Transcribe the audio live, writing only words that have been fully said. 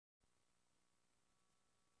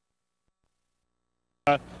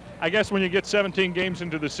I guess when you get 17 games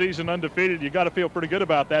into the season undefeated, you got to feel pretty good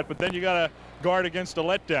about that, but then you got to guard against a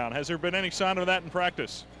letdown. Has there been any sign of that in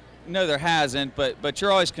practice? No, there hasn't, but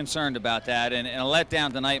you're always concerned about that, and a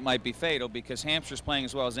letdown tonight might be fatal because Hampshire's playing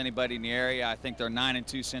as well as anybody in the area. I think they're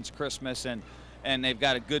 9-2 since Christmas, and they've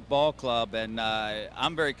got a good ball club, and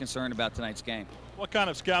I'm very concerned about tonight's game. What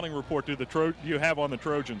kind of scouting report do you have on the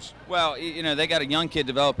Trojans? Well, you know, they got a young kid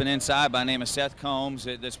developing inside by the name of Seth Combs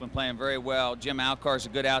that's been playing very well. Jim Alcar's a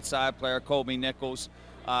good outside player, Colby Nichols.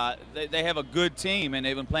 They have a good team, and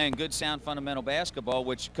they've been playing good, sound, fundamental basketball,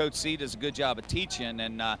 which Coach C does a good job of teaching,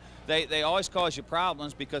 and they always cause you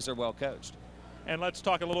problems because they're well coached. And let's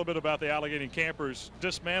talk a little bit about the Allegheny Campers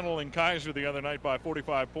dismantling Kaiser the other night by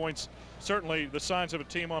 45 points. Certainly the signs of a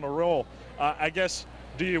team on a roll. I guess,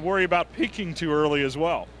 do you worry about peaking too early as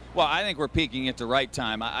well? Well, I think we're peaking at the right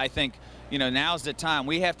time. I think, you know, now's the time.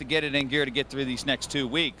 We have to get it in gear to get through these next 2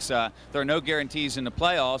 weeks. There are no guarantees in the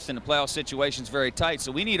playoffs, and the playoff situation's very tight.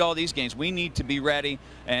 So we need all these games. We need to be ready,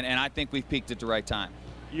 and I think we've peaked at the right time.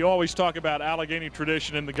 You always talk about Allegheny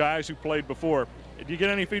tradition and the guys who played before. Did you get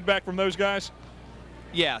any feedback from those guys?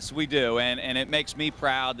 Yes, we do, and it makes me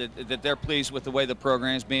proud that they're pleased with the way the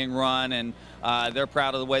program is being run, and they're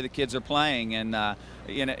proud of the way the kids are playing. And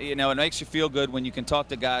you know, it makes you feel good when you can talk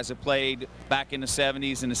to guys that played back in the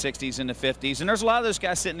 70s and the 60s and the 50s. And there's a lot of those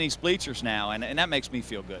guys sitting in these bleachers now, and that makes me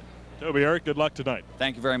feel good. Toby, Eric, good luck tonight.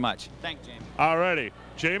 Thank you very much. Thanks, Jamie. All righty.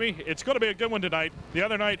 Jamie, it's going to be a good one tonight. The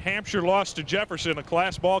other night, Hampshire lost to Jefferson, a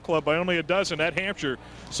class ball club, by only a dozen at Hampshire.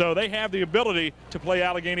 So they have the ability to play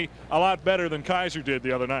Allegheny a lot better than Kaiser did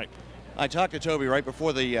the other night. I talked to Toby right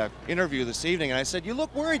before the interview this evening, and I said, "You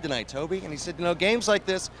look worried tonight, Toby." And he said, "You know, games like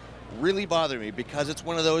this really bother me because it's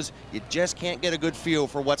one of those you just can't get a good feel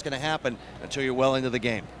for what's going to happen until you're well into the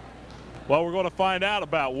game." Well, we're going to find out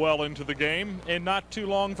about well into the game in not too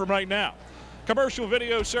long from right now. Commercial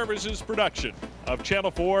Video Services production of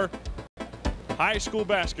Channel 4 High School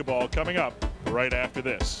Basketball coming up right after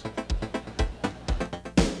this.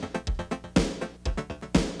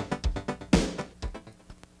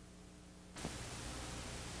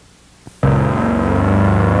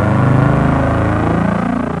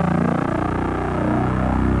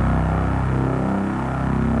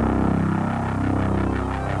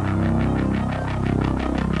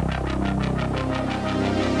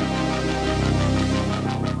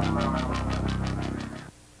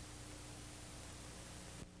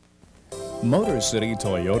 Motor City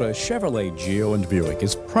Toyota, Chevrolet, Geo, and Buick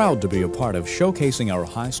is proud to be a part of showcasing our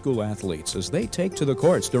high school athletes as they take to the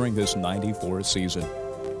courts during this '94 season.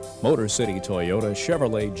 Motor City Toyota,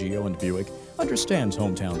 Chevrolet, Geo, and Buick understands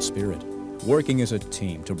hometown spirit, working as a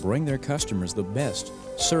team to bring their customers the best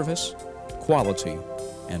service, quality,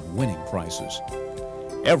 and winning prices.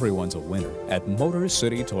 Everyone's a winner at Motor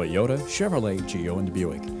City Toyota, Chevrolet, Geo, and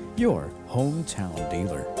Buick, your hometown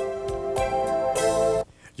dealer.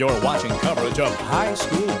 You're watching coverage of high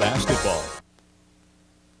school basketball.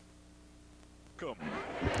 Welcome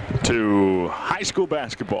to high school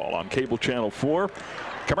basketball on Cable Channel 4.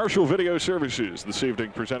 Commercial Video Services this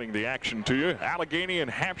evening presenting the action to you. Allegheny and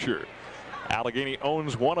Hampshire. Allegheny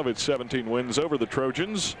owns one of its 17 wins over the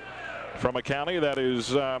Trojans from a county that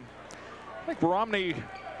is, I think Romney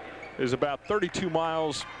is about 32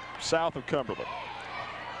 miles south of Cumberland.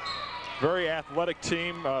 Very athletic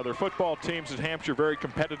team. Their football teams at Hampshire very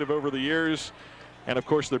competitive over the years. And of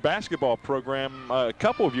course their basketball program a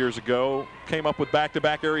couple of years ago came up with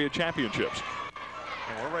back-to-back area championships.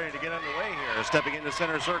 And we're ready to get underway here. Stepping into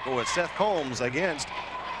center circle with Seth Combs against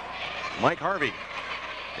Mike Harvey.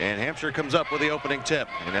 And Hampshire comes up with the opening tip,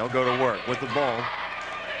 and they'll go to work with the ball.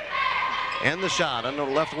 And the shot on the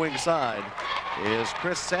left wing side is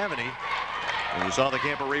Chris Savity. And you saw the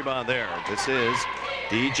Camper rebound there. This is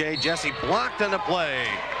DJ Jesse, blocked on the play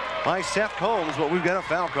by Seth Combs, but we've got a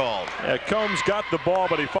foul called. Yeah, Combs got the ball,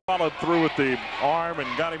 but he followed through with the arm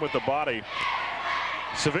and got him with the body.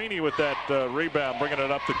 Savini with that rebound, bringing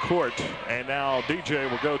it up the court. And now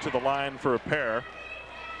DJ will go to the line for a pair.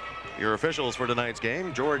 Your officials for tonight's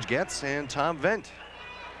game, George Getz and Tom Vent.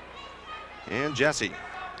 And Jesse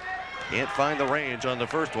can't find the range on the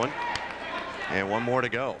first one. And one more to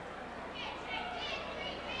go.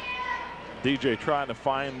 DJ trying to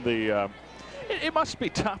find the it must be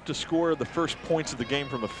tough to score the first points of the game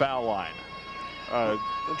from the foul line. The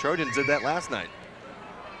Trojans did that last night,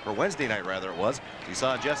 or Wednesday night rather it was. You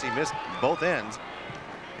saw Jesse miss both ends,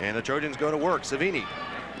 and the Trojans go to work. Savini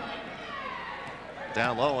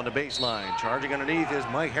down low on the baseline, charging underneath is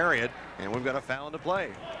Mike Harriet, and we've got a foul into play.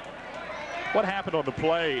 What happened on the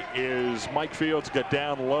play is Mike Fields got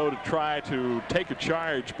down low to try to take a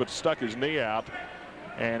charge, but stuck his knee out.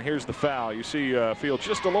 And here's the foul. You see Fields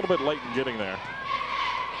just a little bit late in getting there.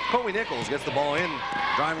 Colby Nichols gets the ball in.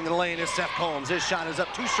 Driving to the lane is Seth Combs. His shot is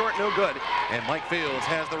up too short, no good. And Mike Fields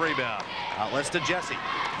has the rebound. Outlets to Jesse.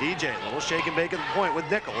 DJ, a little shake and bake at the point with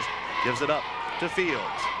Nichols. Gives it up to Fields.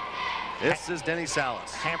 This is Denny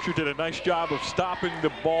Salas. Hampshire did a nice job of stopping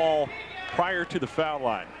the ball prior to the foul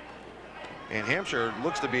line. And Hampshire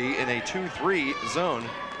looks to be in a 2-3 zone,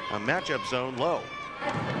 a matchup zone low.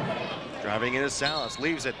 Driving in is Salas,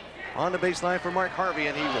 leaves it on the baseline for Mark Harvey,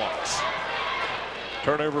 and he walks.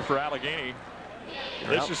 Turnover for Allegheny.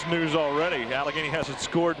 This is news already. Allegheny hasn't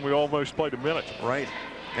scored, and we almost played a minute. Right.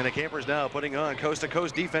 And the Campers now putting on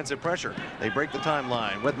coast-to-coast defensive pressure. They break the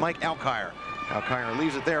timeline with Mike Alkire. Alkire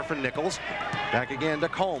leaves it there for Nichols. Back again to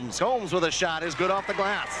Combs. Combs with a shot is good off the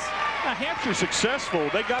glass. Now, Hampshire's successful.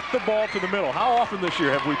 They got the ball to the middle. How often this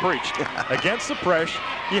year have we preached? Against the press,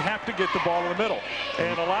 you have to get the ball in the middle.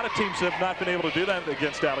 And a lot of teams have not been able to do that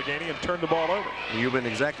against Allegheny and turn the ball over. You've been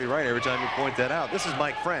exactly right every time you point that out. This is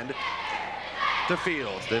Mike Friend to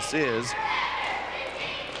Fields. This is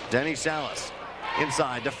Denny Salas.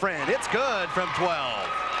 Inside to Friend. It's good from 12.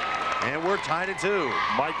 And we're tied at 2.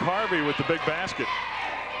 Mike Harvey with the big basket.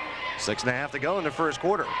 6.5 to go in the first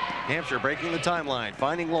quarter. Hampshire breaking the timeline,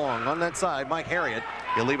 finding Long on that side. Mike Harriet,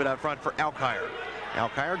 he'll leave it out front for Alkire.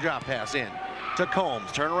 Alkire drop pass in to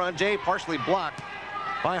Combs. Turnaround Jay partially blocked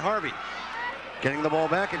by Harvey. Getting the ball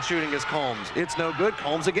back and shooting is Combs. It's no good.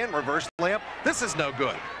 Combs again, reverse layup. This is no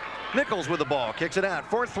good. Nichols with the ball, kicks it out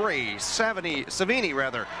for 3. Savini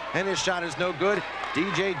rather, and his shot is no good.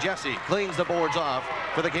 DJ Jesse cleans the boards off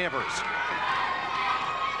for the Campers.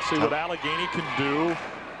 See what Allegheny can do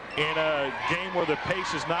in a game where the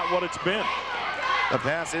pace is not what it's been. The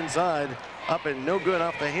pass inside, up and no good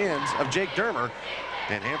off the hands of Jake Dermer,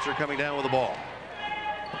 and Hampshire coming down with the ball.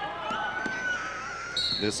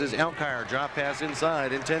 This is Alkire, drop pass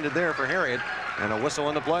inside, intended there for Harriet, and a whistle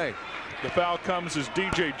on the play. The foul comes as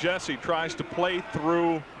DJ Jesse tries to play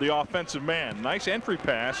through the offensive man. Nice entry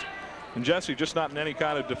pass, and Jesse just not in any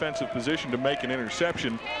kind of defensive position to make an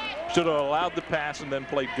interception. Should have allowed the pass and then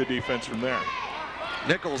played good defense from there.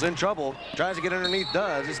 Nichols in trouble, tries to get underneath,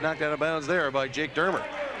 does. It's knocked out of bounds there by Jake Dermer.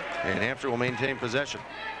 And Hampshire will maintain possession.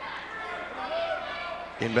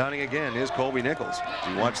 Inbounding again is Colby Nichols.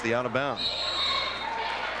 He watched the out of bounds.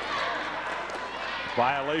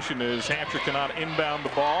 Violation is Hampshire cannot inbound the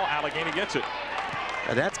ball. Allegheny gets it.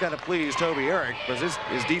 And that's got to please Toby Eric, because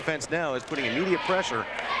his defense now is putting immediate pressure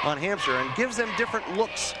on Hampshire and gives them different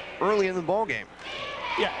looks early in the ball game.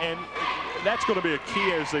 Yeah, and that's going to be a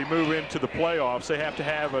key as they move into the playoffs. They have to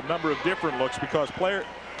have a number of different looks because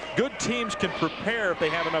good teams can prepare if they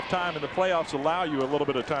have enough time, and the playoffs allow you a little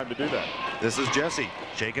bit of time to do that. This is Jesse.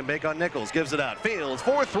 Shake and bake on Nichols. Gives it out. Fields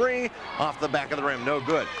 4-3 off the back of the rim. No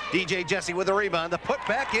good. DJ Jesse with the rebound. The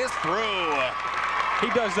putback is through.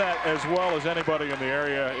 He does that as well as anybody in the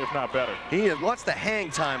area, if not better. He has lots the hang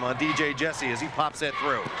time on DJ Jesse as he pops that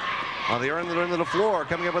through. On the end of the floor,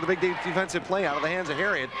 coming up with a big defensive play out of the hands of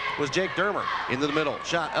Harriet was Jake Dermer. Into the middle.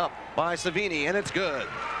 Shot up by Savini, and it's good.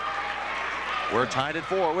 We're tied at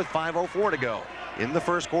 4 with 5:04 to go in the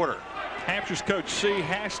first quarter. Hampshire's coach C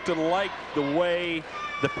has to like the way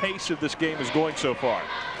the pace of this game is going so far.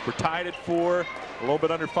 We're tied at 4, a little bit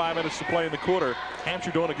under 5 minutes to play in the quarter.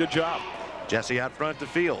 Hampshire doing a good job. Jesse out front to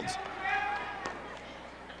Fields.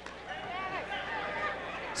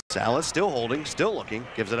 Salas still holding, still looking,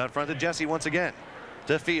 gives it out front to Jesse once again.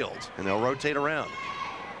 To Fields, and they'll rotate around.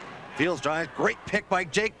 Fields drives, great pick by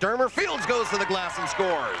Jake Dermer. Fields goes to the glass and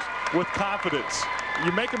scores. With confidence.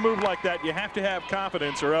 You make a move like that, you have to have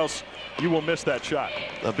confidence or else you will miss that shot.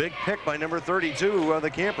 The big pick by number 32 of the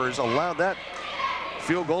Campers allowed that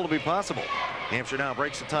field goal to be possible. Hampshire now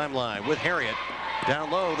breaks the timeline with Harriet.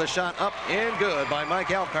 Down low, the shot up and good by Mike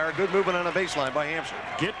Alkire. Good movement on the baseline by Hampshire.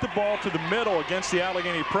 Get the ball to the middle against the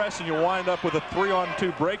Allegheny press and you wind up with a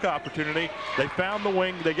 3-on-2 break opportunity. They found the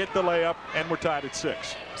wing, they get the layup, and we're tied at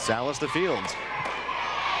 6. Salas to Fields.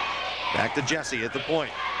 Back to Jesse at the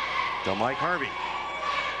point. To Mike Harvey.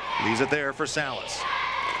 Leaves it there for Salas.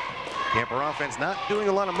 Camper offense not doing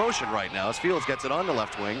a lot of motion right now as Fields gets it on the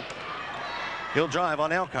left wing. He'll drive on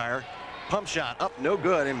Alkire. Pump shot up, no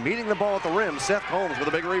good, and meeting the ball at the rim, Seth Combs with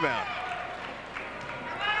a big rebound.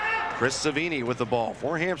 Chris Savini with the ball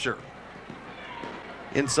for Hampshire.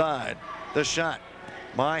 Inside, the shot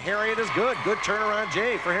by Harriet is good. Good turnaround,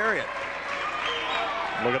 Jay, for Harriet.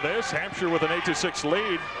 Look at this, Hampshire with an 8-6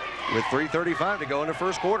 lead. With 3:35 to go in the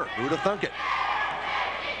first quarter. Who'd have thunk it?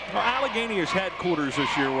 Well, Allegheny has had quarters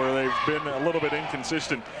this year where they've been a little bit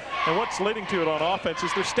inconsistent. And what's leading to it on offense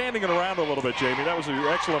is they're standing it around a little bit, Jamie. That was an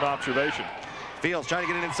excellent observation. Fields trying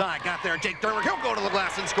to get it inside. Got there. Jake Dermer. He'll go to the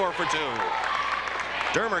glass and score for 2.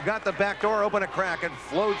 Dermer got the back door open a crack and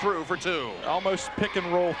flowed through for 2. Almost pick and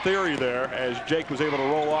roll theory there as Jake was able to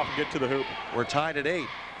roll off and get to the hoop. We're tied at 8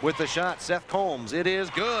 with the shot. Seth Combs. It is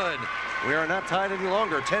good. We are not tied any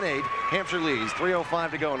longer. 10-8. Hampshire leads.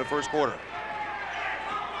 3:05 to go in the first quarter.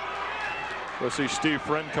 We'll see Steve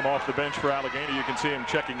Friend come off the bench for Allegheny. You can see him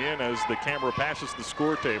checking in as the camera passes the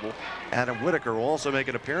score table. Adam Whitaker will also make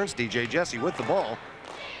an appearance. DJ Jesse with the ball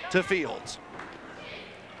to Fields.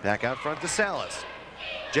 Back out front to Salas.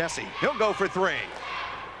 Jesse, he'll go for 3.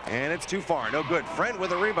 And it's too far, no good. Friend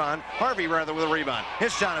with a rebound. Harvey rather with a rebound.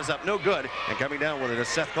 His shot is up, no good. And coming down with it is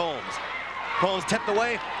Seth Combs. Combs tipped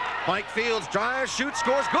away. Mike Fields drives, shoots,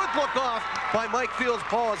 scores. Good look off by Mike Fields'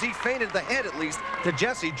 paws. He feinted the head at least to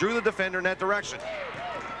Jesse, drew the defender in that direction.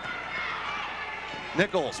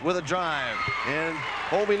 Nichols with a drive, and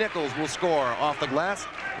Colby Nichols will score off the glass,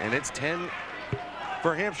 and it's 10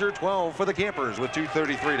 for Hampshire, 12 for the Campers with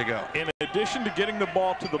 2:33 to go. In addition to getting the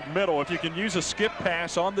ball to the middle, if you can use a skip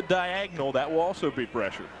pass on the diagonal, that will also beat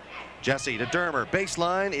pressure. Jesse to Dermer.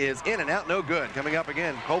 Baseline is in and out, no good. Coming up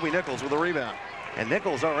again, Colby Nichols with a rebound. And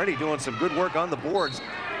Nichols already doing some good work on the boards,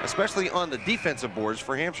 especially on the defensive boards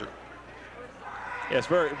for Hampshire. Yes,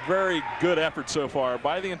 very, very good effort so far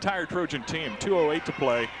by the entire Trojan team. 2:08 to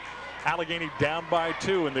play. Allegheny down by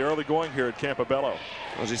 2 in the early going here at Campobello.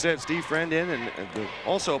 As he said, Steve Friend in, and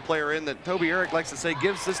also a player in that Toby Eric likes to say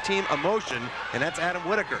gives this team emotion, and that's Adam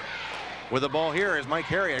Whitaker. With the ball here is Mike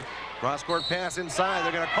Harriet. Cross-court pass inside.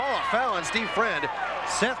 They're going to call a foul on Steve Friend.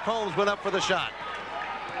 Seth Combs went up for the shot.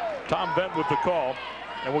 Tom Bent with the call,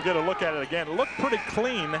 and we'll get a look at it again. It looked pretty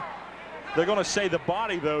clean. They're going to say the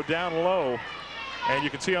body, though, down low. And you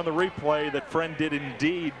can see on the replay that Friend did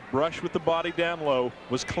indeed brush with the body down low,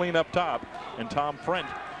 was clean up top. And Tom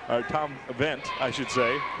Bent, I should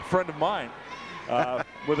say, a friend of mine,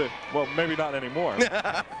 with it, well, maybe not anymore.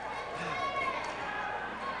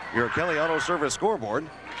 Your Kelly Auto Service scoreboard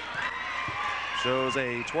shows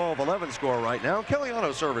a 12-11 score right now. Kelly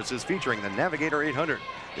Auto Service is featuring the Navigator 800,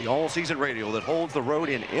 the all-season radio that holds the road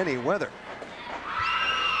in any weather.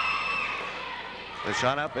 The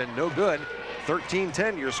shot up and no good.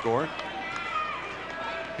 13-10 your score.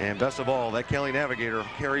 And best of all, that Kelly Navigator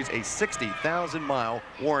carries a 60,000-mile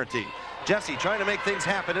warranty. Jesse trying to make things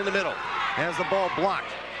happen in the middle. Has the ball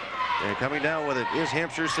blocked. And coming down with it is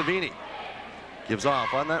Hampshire Savini. Gives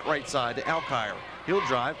off on that right side to Alkire. He'll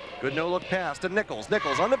drive. Good no-look pass to Nichols.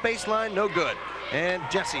 Nichols on the baseline, no good. And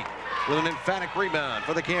Jesse with an emphatic rebound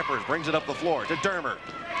for the Campers. Brings it up the floor to Dermer.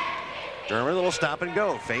 Dermer, a little stop and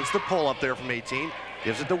go. Feints the pull up there from 18.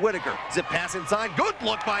 Gives it to Whitaker. Zip pass inside. Good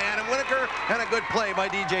look by Adam Whitaker. And a good play by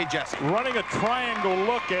DJ Jesse. Running a triangle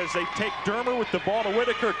look as they take Dermer with the ball to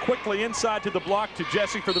Whitaker. Quickly inside to the block to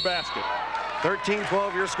Jesse for the basket.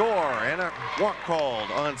 13-12 your score. And a walk called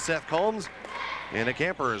on Seth Combs. And the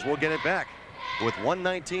Campers will get it back with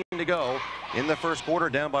 1:19 to go in the first quarter,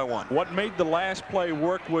 down by 1. What made the last play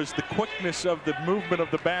work was the quickness of the movement of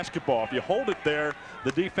the basketball. If you hold it there,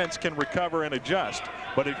 the defense can recover and adjust.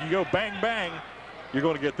 But if you go bang, bang, you're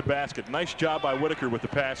going to get the basket. Nice job by Whitaker with the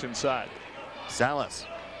pass inside. Salas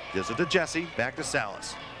gives it to Jesse. Back to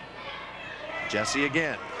Salas. Jesse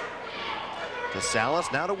again. To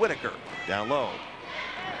Salas, now to Whitaker. Down low.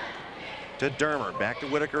 To Dermer. Back to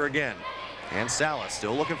Whitaker again. And Salas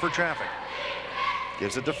still looking for traffic.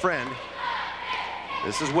 Gives it to Friend.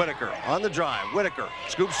 This is Whitaker on the drive. Whitaker,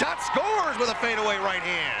 scoop shot, scores with a fadeaway right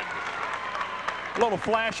hand. A little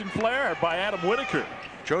flash and flare by Adam Whitaker.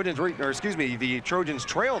 The Trojans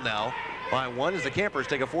trail now by 1 as the Campers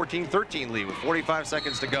take a 14-13 lead with 45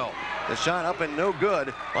 seconds to go. The shot up and no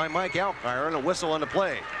good by Mike Alkire, and a whistle on the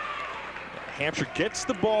play. Hampshire gets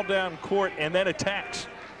the ball down court and then attacks.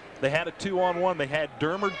 They had a 2-on-1. They had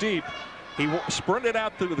Dermer deep. He sprinted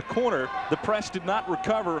out to the corner. The press did not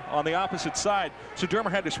recover on the opposite side, so Dermer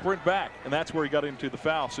had to sprint back, and that's where he got into the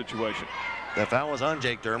foul situation. The foul was on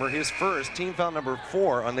Jake Dermer, his first, team foul number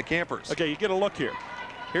 4 on the Campers. Okay, you get a look here.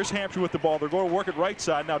 Here's Hampshire with the ball. They're going to work it right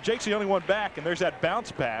side. Now Jake's the only one back, and there's that bounce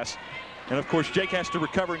pass. And of course, Jake has to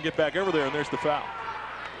recover and get back over there, and there's the foul.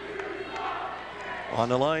 On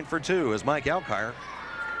the line for 2 is Mike Alkire.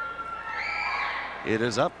 It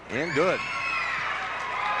is up and good.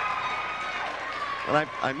 And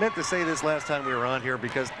I meant to say this last time we were on here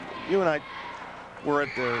because you and I were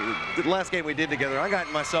at the last game we did together. I got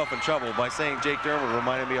myself in trouble by saying Jake Dermer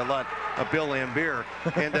reminded me a lot of Bill Lambier.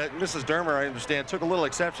 And Mrs. Dermer, I understand, took a little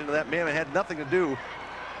exception to that. Man, it had nothing to do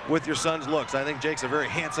with your son's looks. I think Jake's a very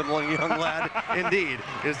handsome young lad indeed.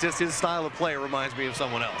 It's just his style of play reminds me of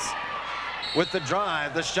someone else. With the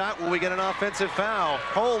drive, the shot, will we get an offensive foul?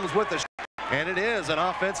 Holmes with the shot. And it is an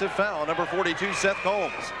offensive foul. Number 42, Seth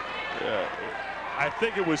Combs. I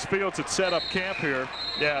think it was Fields that set up camp here.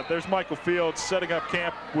 Yeah, there's Michael Fields setting up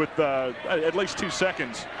camp with at least 2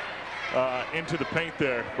 seconds into the paint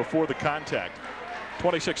there before the contact.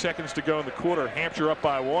 26 seconds to go in the quarter. Hampshire up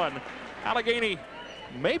by 1. Allegheny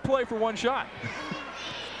may play for 1 shot.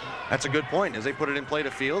 That's a good point. As they put it in play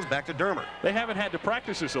to Fields, back to Dermer. They haven't had to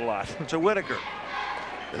practice this a lot. To Whitaker.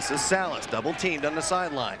 This is Salas, double teamed on the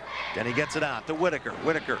sideline. Then he gets it out to Whitaker.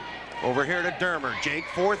 Whitaker over here to Dermer. Jake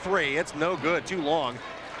 4-3. It's no good. Too long.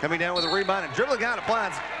 Coming down with a rebound and dribbling out of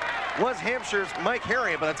bounds was Hampshire's Mike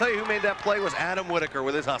Harriet. But I'll tell you who made that play was Adam Whitaker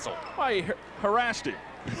with his hustle. He harassed him.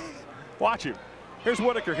 Watch him. Here's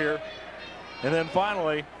Whitaker here. And then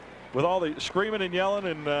finally, with all the screaming and yelling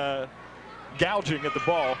and gouging at the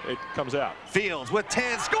ball, it comes out. Fields with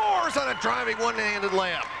 10 scores on a driving one-handed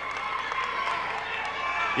layup.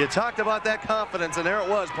 You talked about that confidence, and there it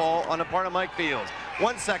was, Paul, on the part of Mike Fields.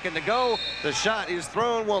 1 second to go. The shot is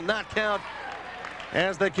thrown, will not count,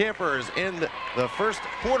 as the Campers in the first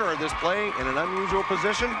quarter of this play in an unusual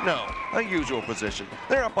position. No, a usual position.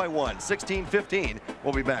 They're up by 1, 16-15.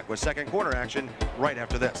 We'll be back with second quarter action right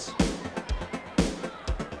after this.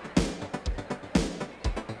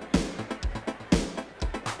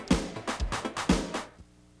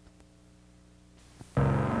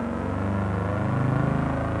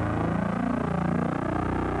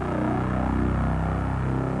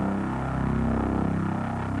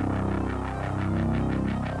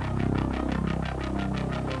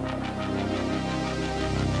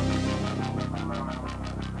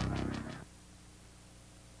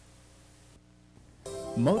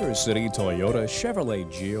 Motor City Toyota,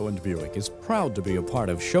 Chevrolet, Geo, and Buick is proud to be a part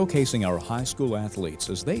of showcasing our high school athletes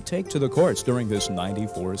as they take to the courts during this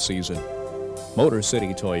 '94 season. Motor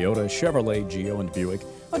City Toyota, Chevrolet, Geo, and Buick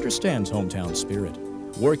understands hometown spirit,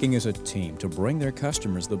 working as a team to bring their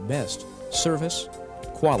customers the best service,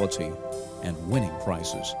 quality, and winning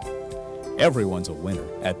prices. Everyone's a winner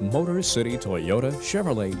at Motor City Toyota,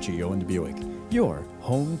 Chevrolet, Geo, and Buick, your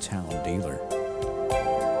hometown dealer.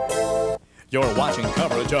 You're watching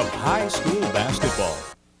coverage of high school basketball.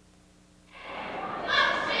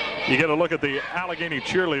 You get a look at the Allegheny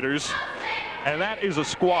cheerleaders, and that is a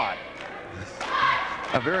squad.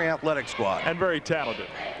 A very athletic squad. And very talented.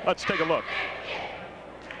 Let's take a look.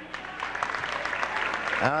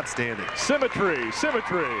 Outstanding. Symmetry,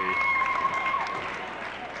 symmetry.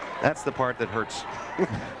 That's the part that hurts.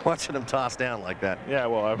 Watching them toss down like that. Yeah,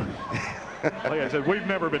 well, like I said, we've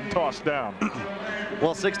never been tossed down.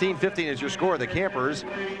 Well, 16-15 is your score. The Campers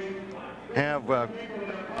have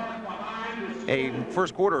a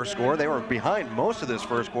first quarter score. They were behind most of this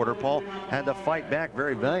first quarter. Paul had to fight back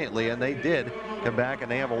very valiantly, and they did come back, and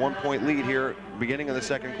they have a 1-point lead here beginning of the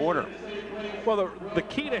second quarter. Well, the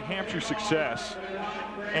key to Hampshire's success,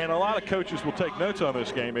 and a lot of coaches will take notes on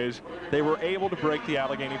this game, is they were able to break the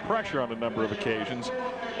Allegheny pressure on a number of occasions.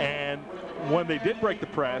 And when they did break the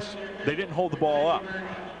press, they didn't hold the ball up.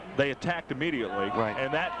 They attacked immediately, right,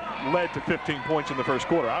 and that led to 15 points in the first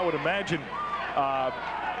quarter. I would imagine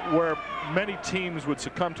where many teams would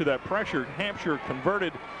succumb to that pressure, Hampshire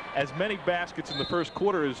converted as many baskets in the first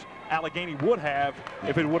quarter as Allegheny would have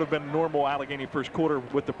if it would have been a normal Allegheny first quarter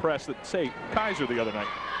with the press that, say, Kaiser the other night.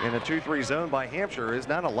 And a 2-3 zone by Hampshire is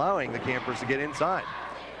not allowing the Campers to get inside.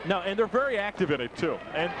 No, and they're very active in it, too.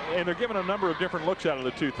 And they're giving a number of different looks out of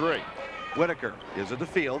the 2-3. Whitaker gives it to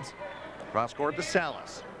Fields. Cross court to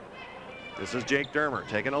Salas. This is Jake Dermer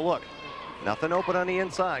taking a look. Nothing open on the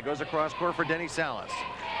inside. Goes across court for Denny Salas.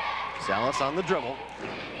 Salas on the dribble.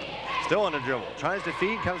 Still on the dribble. Tries to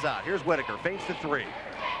feed, comes out. Here's Whitaker. Feints to 3.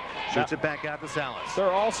 Shoots it back out to Salas. They're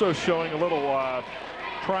also showing a little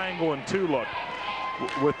triangle and 2 look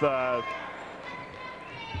with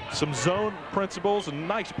some zone principles. A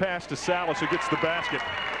nice pass to Salas, who gets the basket.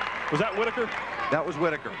 Was that Whitaker? That was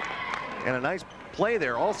Whitaker. And a nice play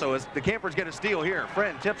there also as the Campers get a steal here.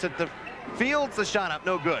 Friend tips it to Fields. The shot up,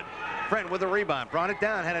 no good. Friend with a rebound. Brought it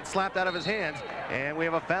down, had it slapped out of his hands. And we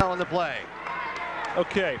have a foul in the play.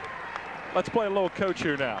 Okay, let's play a little coach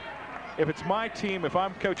here now. If it's my team, if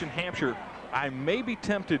I'm coaching Hampshire, I may be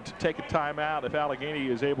tempted to take a timeout if Allegheny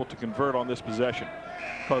is able to convert on this possession.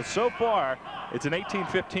 Because so far, it's an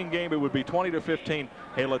 18-15 game. It would be 20-15.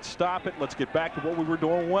 Hey, let's stop it. Let's get back to what we were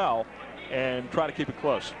doing well and try to keep it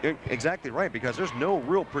close. You're exactly right, because there's no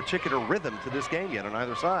real particular rhythm to this game yet on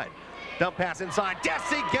either side. Dump pass inside.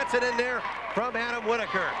 Desi gets it in there from Adam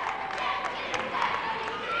Whitaker.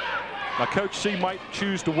 Now, Coach C might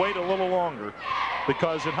choose to wait a little longer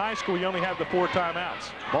because in high school you only have the 4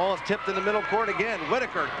 timeouts. Ball is tipped in the middle court again.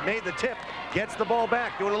 Whitaker made the tip gets the ball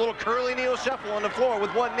back, doing a little curly kneel shuffle on the floor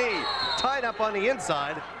with one knee, tied up on the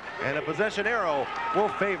inside, and a possession arrow will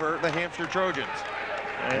favor the Hampshire Trojans.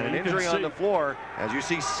 And an injury on the floor, as you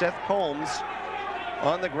see Seth Combs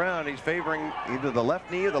on the ground. He's favoring either the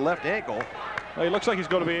left knee or the left ankle. Well, he looks like he's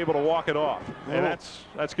going to be able to walk it off, and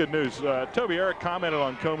that's good news. Toby Eric commented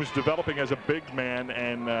on Combs developing as a big man,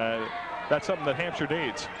 and that's something that Hampshire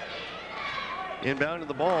needs. Inbound to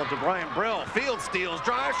the ball to Brian Brill. Field steals,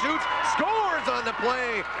 drive, shoots, scores on the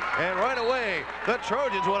play. And right away, the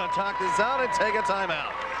Trojans want to talk this out and take a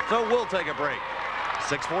timeout. So we'll take a break.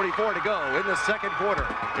 6:44 to go in the second quarter.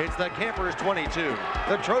 It's the Campers 22,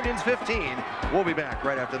 the Trojans 15. We'll be back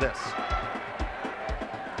right after this.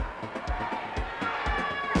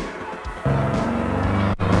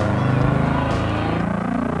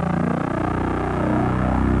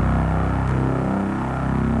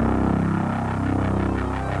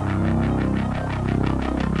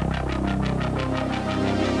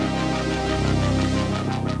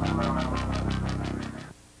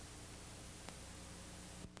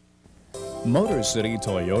 Motor City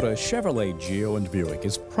Toyota, Chevrolet, Geo, and Buick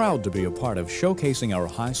is proud to be a part of showcasing our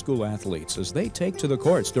high school athletes as they take to the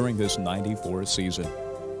courts during this '94 season.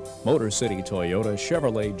 Motor City Toyota,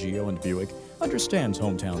 Chevrolet, Geo, and Buick understands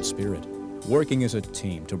hometown spirit, working as a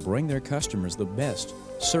team to bring their customers the best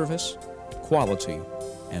service, quality,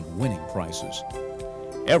 and winning prices.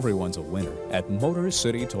 Everyone's a winner at Motor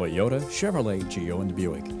City Toyota, Chevrolet, Geo, and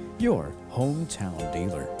Buick, your hometown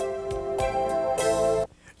dealer.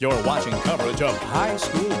 You're watching coverage of high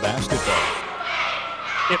school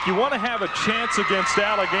basketball. If you want to have a chance against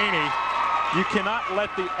Allegheny, you cannot let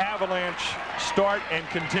the Avalanche start and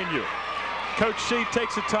continue. Coach C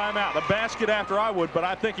takes a timeout. A basket after I would, but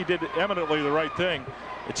I think he did eminently the right thing.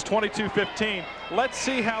 It's 22-15. Let's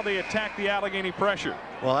see how they attack the Allegheny pressure.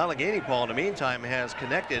 Well, Allegheny, Paul, in the meantime, has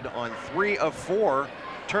connected on 3 of 4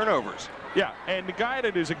 turnovers. Yeah, and the guy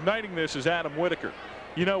that is igniting this is Adam Whitaker.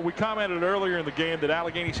 You know, we commented earlier in the game that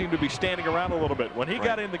Allegheny seemed to be standing around a little bit. When he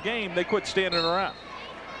got in the game, they quit standing around.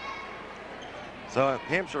 So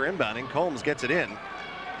Hampshire inbounding. Combs gets it in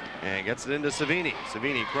and gets it into Savini.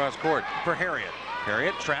 Savini cross court for Harriet.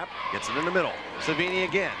 Harriet trap, gets it in the middle. Savini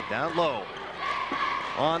again, down low.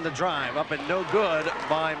 On the drive, up and no good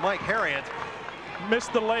by Mike Harriet.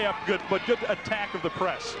 Missed the layup, good, but good attack of the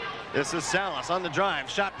press. This is Salas on the drive.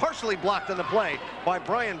 Shot partially blocked on the play by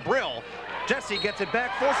Brian Brill. Jesse gets it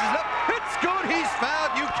back, forces it up. It's good. He's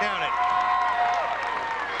fouled. You count it.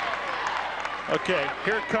 Okay,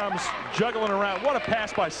 here it comes, juggling around. What a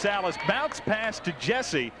pass by Salas. Bounce pass to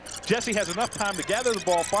Jesse. Jesse has enough time to gather the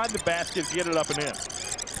ball, find the basket, get it up and in.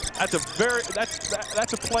 That's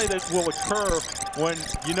a play that will occur when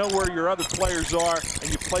you know where your other players are and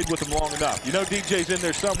you've played with them long enough. You know DJ's in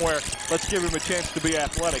there somewhere. Let's give him a chance to be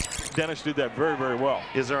athletic. Dennis did that very, very well.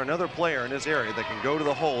 Is there another player in this area that can go to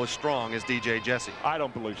the hole as strong as DJ Jesse? I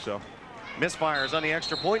don't believe so. Misfires on the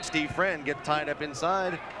extra point. Steve Friend gets tied up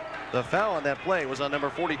inside. The foul on that play was on number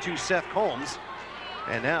 42, Seth Combs.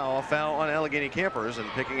 And now a foul on Allegheny Campers, and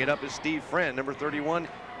picking it up is Steve Friend, number 31.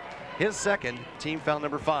 His second, team foul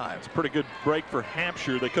number 5. It's a pretty good break for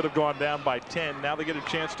Hampshire. They could have gone down by 10. Now they get a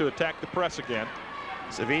chance to attack the press again.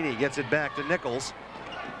 Savini gets it back to Nichols,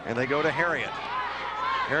 and they go to Harriet.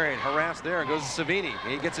 Harriet harassed there, goes to Savini.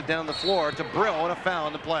 He gets it down the floor to Brill, and a foul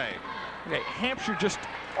in the play. Okay, Hampshire just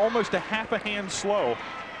almost a half a hand slow.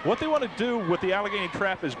 What they want to do with the Allegheny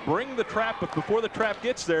trap is bring the trap, but before the trap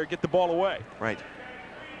gets there, get the ball away. Right.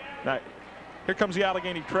 Now, here comes the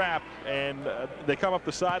Allegheny trap, and they come up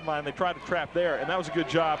the sideline. They try to trap there, and that was a good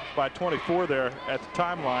job by 24 there at the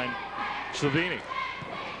timeline, Savini.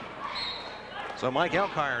 So Mike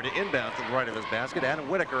Alkire to inbound to the right of his basket. Adam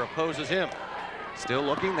Whitaker opposes him. Still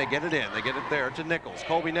looking, they get it in. They get it there to Nichols.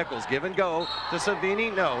 Colby Nichols, give and go to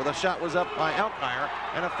Savini. No, the shot was up by Alkire,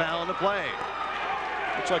 and a foul in the play.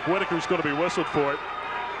 Looks like Whitaker's going to be whistled for it.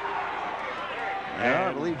 Yeah,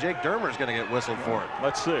 I believe Jake Dermer's going to get whistled for it.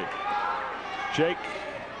 Let's see. Jake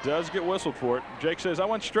does get whistled for it. Jake says, I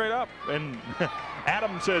went straight up. And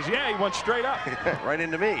Adam says, yeah, he went straight up. Right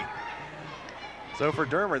into me. So for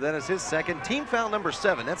Dermer, that is his second. Team foul number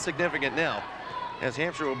 7. That's significant now, as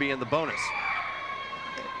Hampshire will be in the bonus.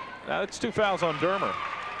 Now it's 2 fouls on Dermer.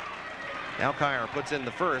 Alkire puts in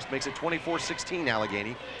the first, makes it 24-16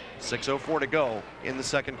 Allegheny. 6:04 to go in the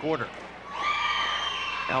second quarter.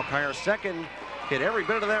 Alkire's second hit every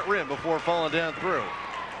bit of that rim before falling down through.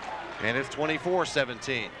 And it's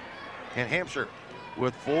 24-17. And Hampshire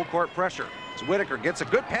with full court pressure. So Whitaker gets a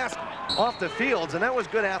good pass off the Fields, and that was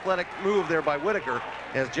good athletic move there by Whitaker.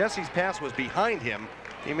 As Jesse's pass was behind him,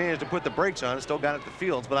 he managed to put the brakes on and still got it to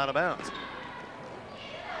Fields, but out of bounds.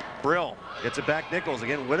 Brill gets it back. Nichols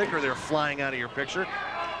again. Whitaker, they're flying out of your picture.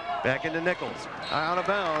 Back into Nichols. Out of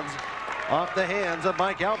bounds. Off the hands of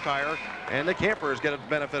Mike Alkire. And the Campers get a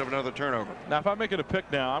benefit of another turnover. Now, if I'm making a pick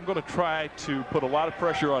now, I'm going to try to put a lot of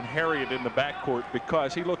pressure on Harriet in the backcourt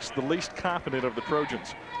because he looks the least confident of the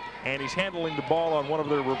Trojans. And he's handling the ball on one of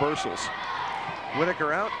their reversals.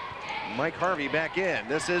 Whitaker out. Mike Harvey back in.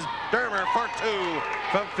 This is Dermer for 2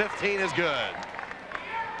 from 15 is good.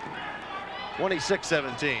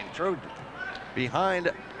 26-17. Trojans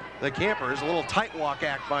behind the Campers. A little tight walk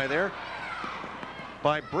act by there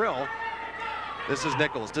by Brill. This is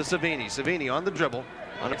Nichols to Savini. Savini on the dribble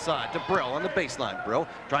on the side to Brill on the baseline. Brill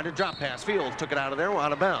trying to drop pass. Fields took it out of there,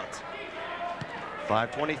 out of bounds.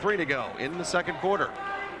 5:23 to go in the second quarter.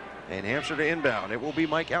 And Hampshire to inbound. It will be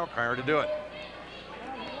Mike Alkire to do it.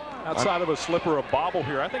 Outside of a slip or a bobble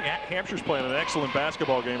here, I think Hampshire's playing an excellent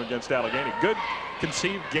basketball game against Allegheny. Good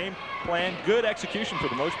conceived game plan, good execution for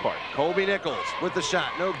the most part. Colby Nichols with the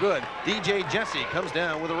shot, no good. DJ Jesse comes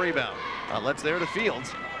down with a rebound. Outlets there to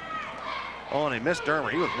Fields. Oh, and he missed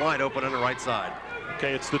Dermer. He was wide open on the right side.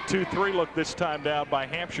 Okay, it's the 2-3 look this time down by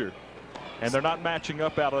Hampshire. And they're not matching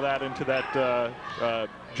up out of that into that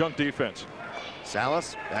junk defense.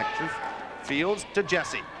 Salas back to Fields to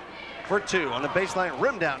Jesse for 2 on the baseline,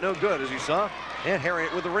 rimmed out, no good as you saw. And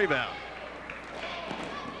Harriet with the rebound.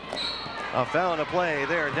 A foul in a play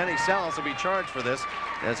there. Denny Salas will be charged for this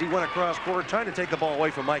as he went across court trying to take the ball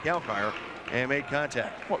away from Mike Alkire and made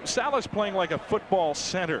contact. Well, Salas playing like a football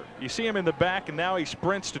center. You see him in the back, and now he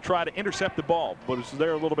sprints to try to intercept the ball, but is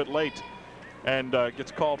there a little bit late and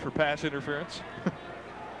gets called for pass interference.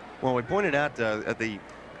 Well, we pointed out at the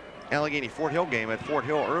Allegheny Fort Hill game at Fort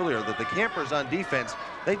Hill earlier that the Campers on defense,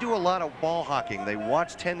 they do a lot of ball hawking. They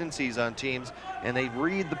watch tendencies on teams, and they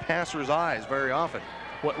read the passer's eyes very often.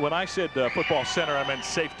 When I said football center, I meant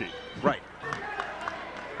safety. Right.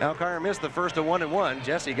 Alkire missed the first of 1-1.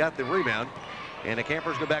 Jesse got the rebound, and the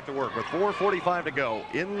Campers go back to work with 4:45 to go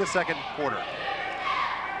in the second quarter.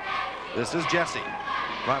 This is Jesse.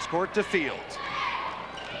 Cross court to Fields.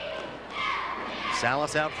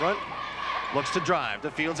 Salas out front. Looks to drive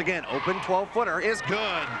to Fields again. Open 12-footer is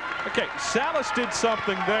good. Okay, Salas did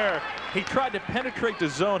something there. He tried to penetrate the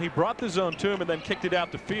zone. He brought the zone to him and then kicked it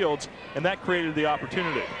out to Fields, and that created the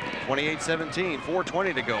opportunity. 28-17,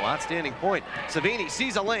 4:20 to go. Outstanding point. Savini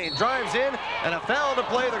sees a lane, drives in, and a foul to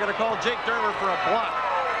play. They're going to call Jake Dermer for a block.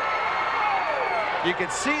 You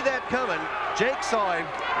could see that coming. Jake saw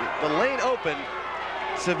the lane open.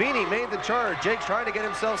 Savini made the charge. Jake's trying to get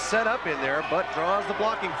himself set up in there, but draws the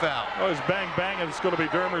blocking foul. Oh, it's bang, bang, and it's going to be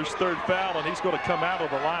Dermer's third foul, and he's going to come out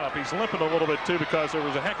of the lineup. He's limping a little bit, too, because there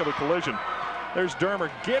was a heck of a collision. There's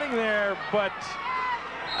Dermer getting there, but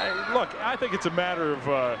look, I think it's a matter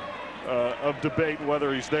of debate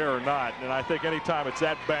whether he's there or not, and I think anytime it's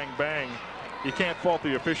that bang, bang, you can't fault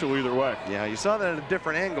the official either way. Yeah, you saw that at a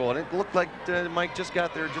different angle, and it looked like Mike just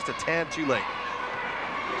got there just a tad too late.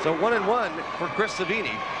 So 1-1 for Chris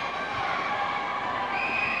Savini.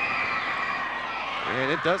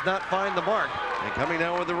 And it does not find the mark. And coming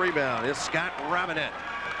down with the rebound is Scott Robinette.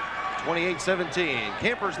 28-17.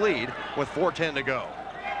 Campers lead with 4:10 to go.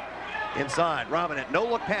 Inside, Robinette, no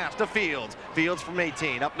look pass to Fields. Fields from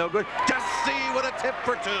 18, up no good. Jesse with a tip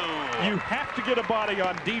for 2. You have to get a body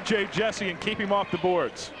on DJ Jesse and keep him off the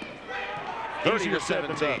boards.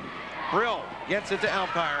 30-17. Brill gets it to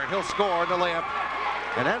Alkire, and he'll score the layup.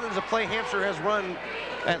 And that is a play Hampshire has run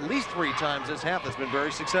at least 3 times this half that's been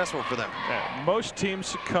very successful for them. Yeah, most teams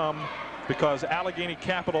succumb because Allegheny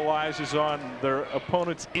capitalizes on their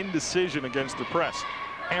opponent's indecision against the press.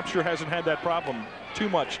 Hampshire hasn't had that problem too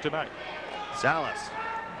much tonight. Salas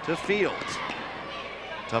to Fields.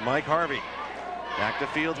 To Mike Harvey. Back to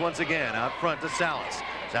Fields once again. Out front to Salas.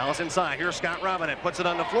 Salas inside. Here's Scott Robinette. Puts it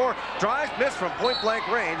on the floor. Drives, miss from point-blank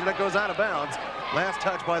range, and it goes out of bounds. Last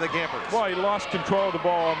touch by the Campers. Well, he lost control of the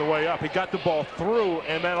ball on the way up. He got the ball through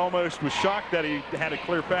and then almost was shocked that he had a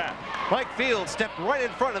clear path. Mike Fields stepped right in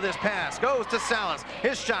front of this pass. Goes to Salas.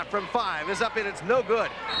 His shot from 5 is up and it's no good.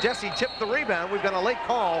 Jesse tipped the rebound. We've got a late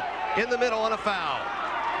call in the middle on a foul.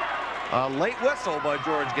 A late whistle by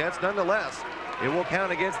George Getz. Nonetheless, it will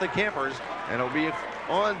count against the Campers, and it'll be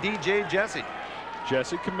on DJ Jesse.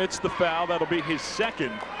 Jesse commits the foul. That'll be his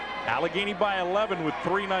second. Allegheny by 11 with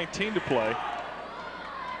 3:19 to play.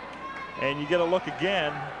 And you get a look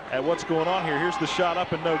again at what's going on here. Here's the shot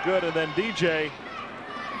up and no good, and then DJ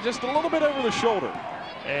just a little bit over the shoulder.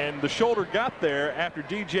 And the shoulder got there after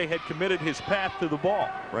DJ had committed his path to the ball.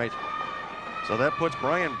 Right. So that puts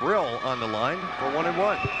Brian Brill on the line for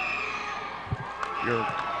 1-1. Your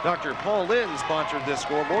Dr. Paul Lynn sponsored this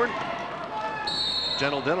scoreboard.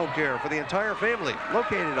 Gentle Dental Care for the entire family,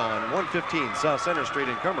 located on 115 South Center Street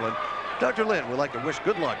in Cumberland. Dr. Lynn would like to wish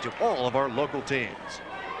good luck to all of our local teams.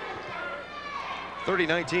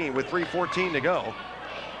 30-19 with 3:14 to go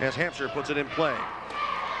as Hampshire puts it in play.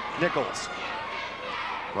 Nichols.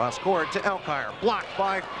 Cross court to Alkire. Blocked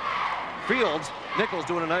by Fields. Nichols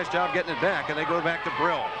doing a nice job getting it back, and they go back to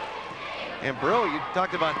Brill. And Brill, you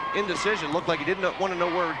talked about indecision, looked like he didn't want to know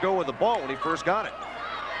where to go with the ball when he first got it.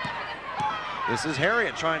 This is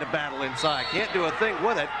Harriet trying to battle inside. Can't do a thing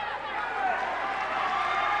with it.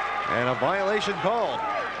 And a violation called.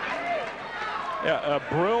 Yeah,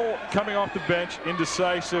 Brill coming off the bench,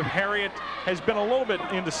 indecisive. Harriet has been a little bit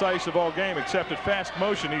indecisive all game, except at fast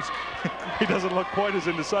motion, he doesn't look quite as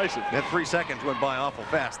indecisive. That 3 seconds went by awful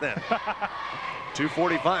fast then.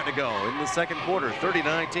 2:45 to go in the second quarter.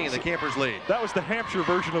 30-19, the Campers lead. That was the Hampshire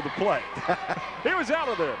version of the play. He was out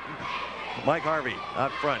of there. Mike Harvey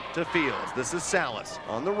out front to Fields. This is Salas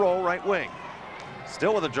on the roll, right wing.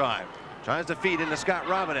 Still with a drive. Tries to feed into Scott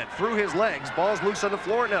Robinette. Through his legs. Ball's loose on the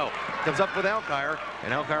floor. No. Comes up with Alkire.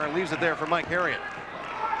 And Alkire leaves it there for Mike Harriet.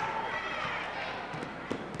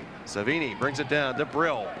 Savini brings it down to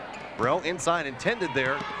Brill. Brill inside, intended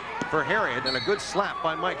there for Harriet. And a good slap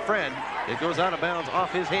by Mike Friend. It goes out of bounds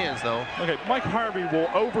off his hands, though. Okay, Mike Harvey will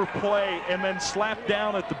overplay and then slap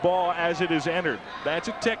down at the ball as it is entered. That's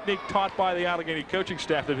a technique taught by the Allegheny coaching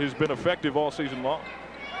staff that has been effective all season long.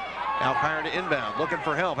 Alkire to inbound, looking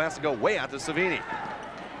for help, has to go way out to Savini.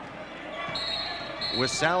 With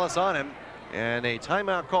Salas on him, and a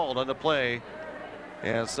timeout called on the play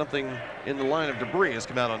as something in the line of debris has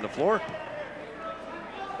come out on the floor.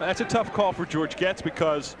 That's a tough call for George Getz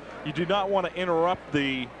because you do not want to interrupt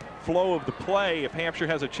the flow of the play if Hampshire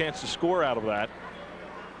has a chance to score out of that.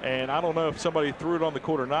 And I don't know if somebody threw it on the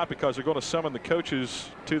court or not because they're going to summon the coaches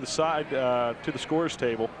to the side, to the scorers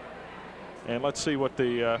table. And let's see what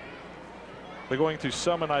they're going to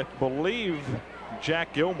summon, I believe,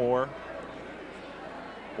 Jack Gilmore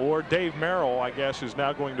or Dave Merrill, I guess, is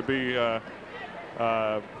now going to be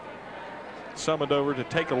summoned over to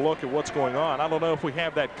take a look at what's going on. I don't know if we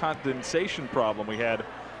have that condensation problem we had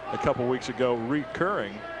a couple weeks ago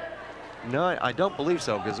recurring. No, I don't believe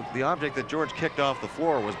so, because the object that George kicked off the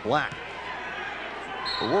floor was black.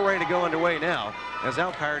 But we're ready to go underway now as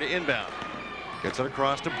Alkire to inbound. Gets it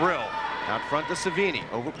across to Brill. Out front to Savini.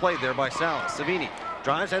 Overplayed there by Salas. Savini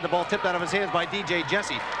drives, had the ball tipped out of his hands by DJ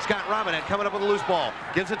Jesse. Scott Robinette coming up with a loose ball.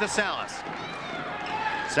 Gives it to Salas.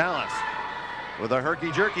 Salas with a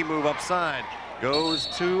herky-jerky move upside. Goes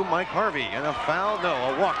to Mike Harvey. And a foul? No,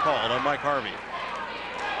 a walk called on Mike Harvey.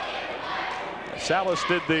 Salas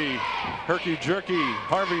did the herky-jerky.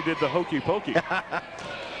 Harvey did the hokey-pokey.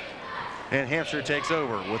 And Hampshire takes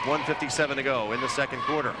over with 1:57 to go in the second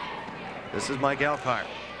quarter. This is Mike Alkire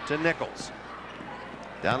to Nichols.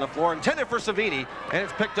 Down the floor, intended for Savini, and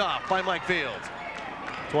it's picked off by Mike Fields.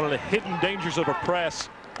 It's one of the hidden dangers of a press.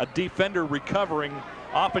 A defender recovering,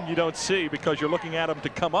 often you don't see because you're looking at him to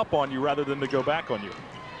come up on you rather than to go back on you.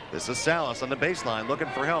 This is Salas on the baseline looking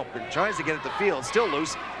for help and tries to get it to Fields, still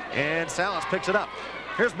loose, and Salas picks it up.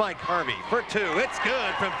 Here's Mike Harvey for two. It's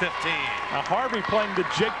good from 15. Now Harvey playing the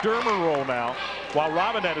Jake Dermer role now, while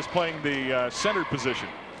Robinette is playing the center position.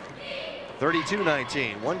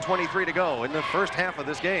 32-19, 1:23 to go in the first half of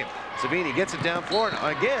this game. Savini gets it down floor,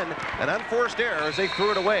 and again, an unforced error as they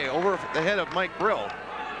threw it away over the head of Mike Brill.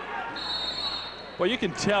 Well, you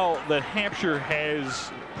can tell that Hampshire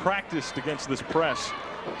has practiced against this press,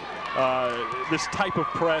 this type of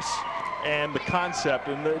press and the concept,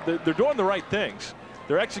 and they're doing the right things.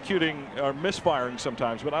 They're executing or misfiring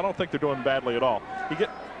sometimes, but I don't think they're doing badly at all.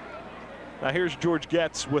 Now here's George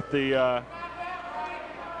Getz with the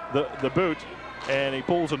boot, and he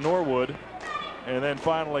pulls a Norwood and then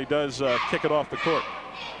finally does kick it off the court.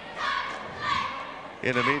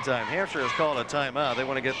 In the meantime, Hampshire has called a timeout. They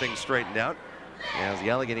want to get things straightened out as the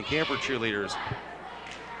Allegheny Camper cheerleaders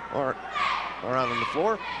are out on the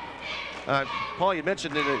floor. Paul, you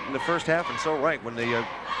mentioned in the first half, and so right, when the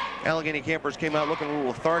Allegheny Campers came out looking a little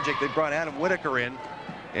lethargic, they brought Adam Whitaker in,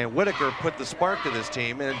 and Whitaker put the spark to this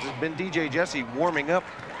team, and it's been DJ Jesse warming up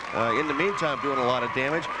in the meantime, doing a lot of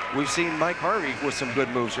damage. We've seen Mike Harvey with some good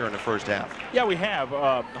moves here in the first half. Yeah, we have.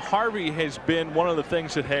 Harvey has been one of the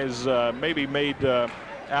things that has maybe made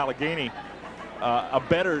Allegheny a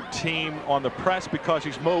better team on the press because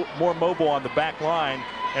he's more mobile on the back line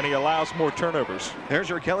and he allows more turnovers. There's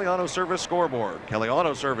your Kelly Auto Service scoreboard. Kelly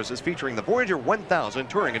Auto Service is featuring the Voyager 1000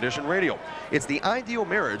 Touring Edition radial. It's the ideal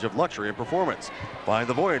marriage of luxury and performance. Find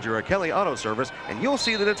the Voyager at Kelly Auto Service and you'll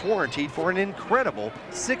see that it's warranted for an incredible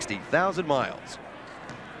 60,000 miles.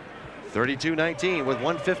 32-19 with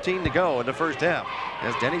 1:15 to go in the first half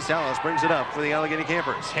as Denny Salas brings it up for the Allegheny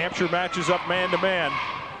Campers. Hampshire matches up man-to-man.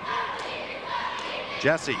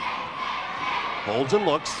 Jesse holds and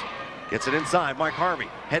looks, gets it inside. Mike Harvey,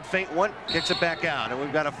 head feint one, kicks it back out, and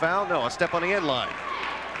we've got a foul. No, a step on the end line.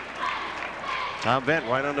 Tom Vent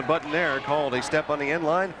right on the button there, called a step on the end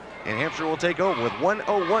line, and Hampshire will take over with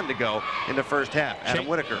 1:01 to go in the first half. Adam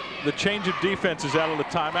Whitaker. The change of defenses out of the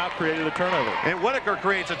timeout created a turnover. And Whitaker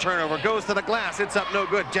creates a turnover, goes to the glass, it's up, no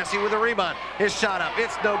good. Jesse with a rebound, his shot up,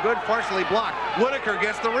 it's no good, partially blocked. Whitaker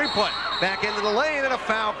gets the replay, back into the lane, and a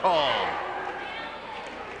foul call.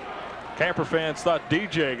 Camper fans thought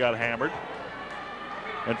DJ got hammered.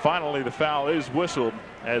 And finally, the foul is whistled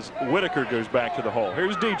as Whitaker goes back to the hole.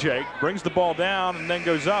 Here's DJ, brings the ball down and then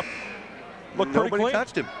goes up. Looked pretty Nobody clean.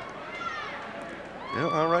 touched him. Yeah,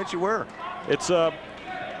 all right, you were. It's a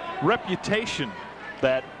reputation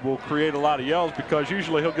that will create a lot of yells because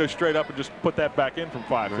usually he'll go straight up and just put that back in from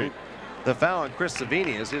 5 feet. The foul on Chris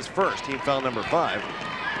Savini is his first, team foul number 5.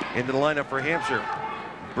 Into the lineup for Hampshire,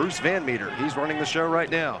 Bruce Van Meter. He's running the show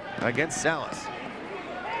right now against Salas.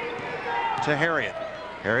 To Harriet.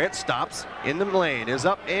 Harriet stops in the lane, is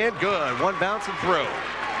up and good. One bounce and through.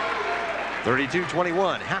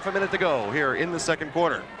 32-21, half a minute to go here in the second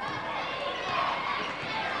quarter.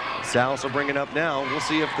 Salas will bring it up now. We'll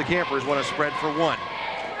see if the Campers want to spread for one.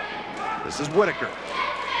 This is Whitaker.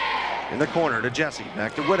 In the corner to Jesse,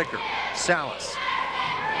 back to Whitaker. Salas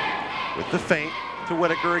with the feint to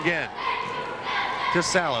Whitaker again. To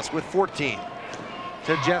Salas with 14.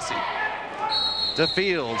 To Jesse. To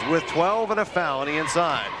Fields with 12 and a foul on the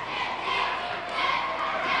inside.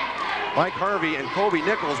 Mike Harvey and Kobe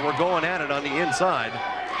Nichols were going at it on the inside.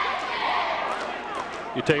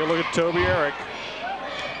 You take a look at Toby Eric.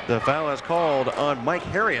 The foul is called on Mike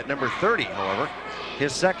Harriet, number 30, however.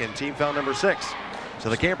 His second, team foul number 6. So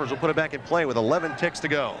the Campers will put it back in play with 11 ticks to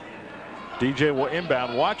go. DJ will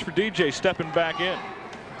inbound. Watch for DJ stepping back in.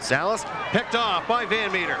 Salas picked off by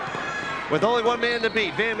Van Meter. With only one man to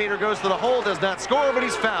beat, Van Meter goes to the hole, does not score, but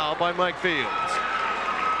he's fouled by Mike Fields.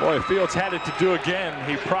 Boy, if Fields had it to do again,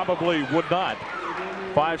 he probably would not.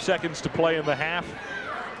 5 seconds to play in the half.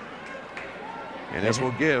 And this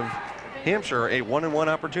will give Hampshire a 1-and-1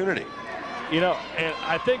 opportunity. You know, and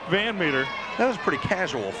I think Van Meter. That was a pretty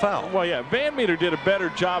casual foul. Well, yeah, Van Meter did a better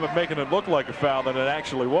job of making it look like a foul than it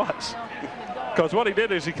actually was. Because what he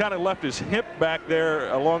did is he kind of left his hip back there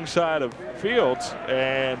alongside of Fields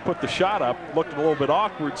and put the shot up. Looked a little bit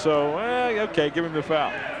awkward, so okay, give him the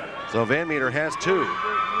foul. So Van Meter has 2.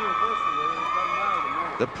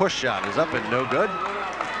 The push shot is up and no good.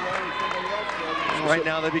 Right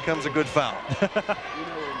now that becomes a good foul.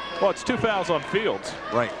 Well, it's 2 fouls on Fields.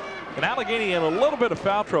 Right. And Allegheny in a little bit of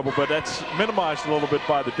foul trouble, but that's minimized a little bit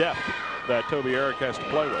by the depth that Toby Eric has to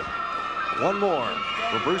play with. One more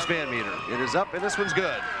for Bruce Van Meter. It is up, and this one's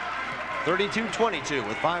good. 32-22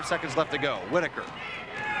 with 5 seconds left to go. Whitaker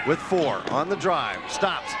with 4 on the drive.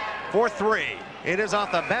 Stops for 3. It is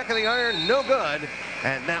off the back of the iron, no good,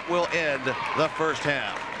 and that will end the first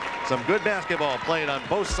half. Some good basketball played on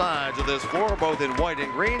both sides of this floor, both in white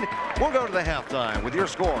and green. We'll go to the halftime with your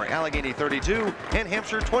score, Allegheny 32 and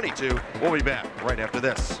Hampshire 22. We'll be back right after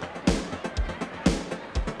this.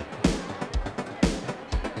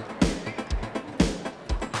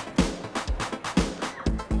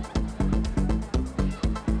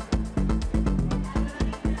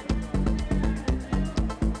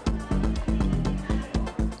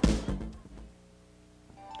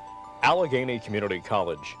 Allegheny Community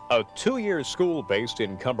College, a 2-year school based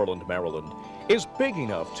in Cumberland, Maryland, is big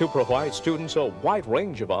enough to provide students a wide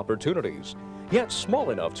range of opportunities, yet small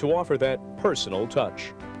enough to offer that personal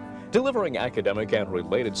touch. Delivering academic and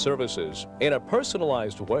related services in a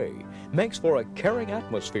personalized way makes for a caring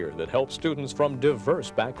atmosphere that helps students from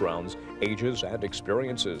diverse backgrounds, ages, and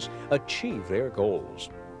experiences achieve their goals.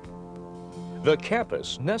 The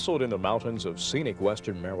campus, nestled in the mountains of scenic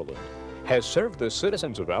western Maryland, has served the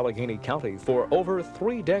citizens of Allegheny County for over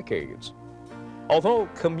 3 decades. Although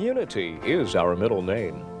community is our middle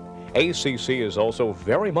name, ACC is also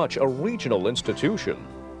very much a regional institution.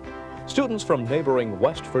 Students from neighboring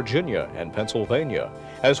West Virginia and Pennsylvania,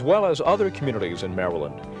 as well as other communities in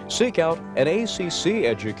Maryland, seek out an ACC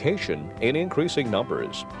education in increasing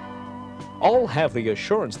numbers. All have the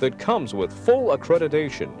assurance that comes with full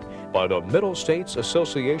accreditation by the Middle States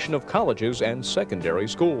Association of Colleges and Secondary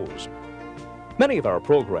Schools. Many of our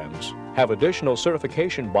programs have additional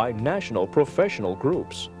certification by national professional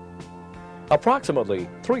groups. Approximately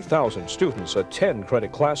 3,000 students attend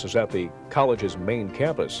credit classes at the college's main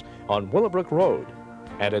campus on Willowbrook Road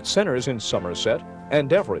and at centers in Somerset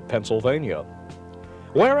and Everett, Pennsylvania.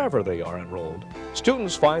 Wherever they are enrolled,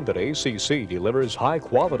 students find that ACC delivers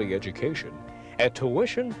high-quality education at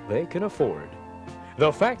tuition they can afford.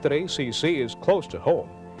 The fact that ACC is close to home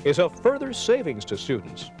is a further savings to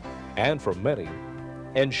students, and for many,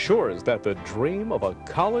 ensures that the dream of a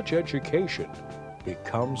college education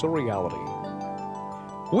becomes a reality.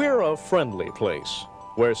 We're a friendly place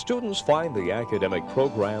where students find the academic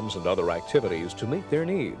programs and other activities to meet their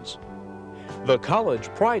needs. The college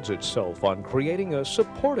prides itself on creating a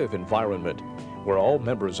supportive environment where all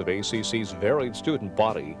members of ACC's varied student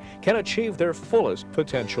body can achieve their fullest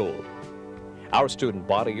potential. Our student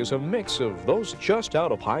body is a mix of those just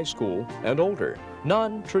out of high school and older,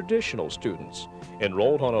 non-traditional students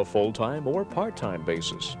enrolled on a full-time or part-time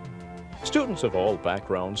basis. Students of all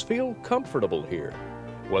backgrounds feel comfortable here,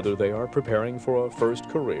 whether they are preparing for a first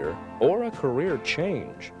career or a career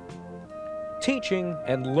change. Teaching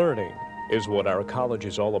and learning is what our college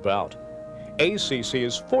is all about. ACC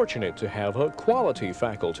is fortunate to have a quality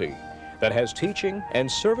faculty that has teaching and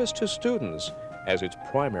service to students as its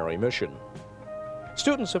primary mission.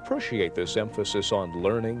 Students appreciate this emphasis on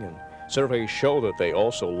learning, and surveys show that they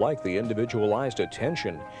also like the individualized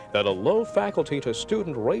attention that a low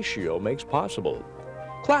faculty-to-student ratio makes possible.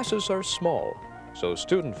 Classes are small, so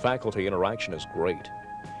student-faculty interaction is great.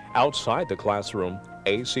 Outside the classroom,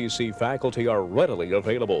 ACC faculty are readily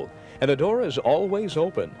available, and the door is always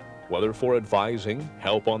open, whether for advising,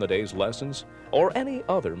 help on the day's lessons, or any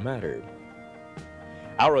other matter.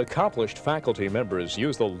 Our accomplished faculty members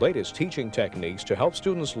use the latest teaching techniques to help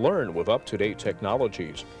students learn with up-to-date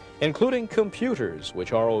technologies, including computers,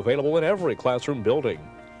 which are available in every classroom building.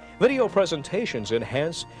 Video presentations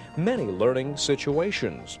enhance many learning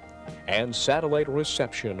situations, and satellite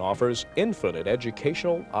reception offers infinite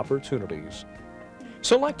educational opportunities.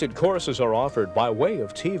 Selected courses are offered by way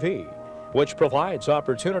of TV, which provides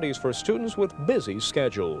opportunities for students with busy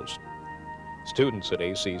schedules. Students at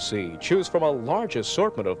ACC choose from a large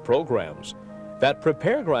assortment of programs that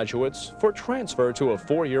prepare graduates for transfer to a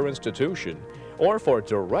four-year institution or for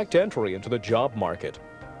direct entry into the job market.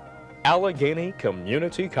 Allegheny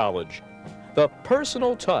Community College, the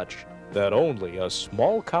personal touch that only a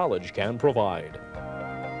small college can provide.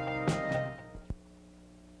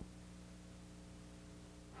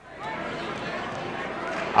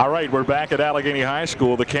 All right, we're back at Allegheny High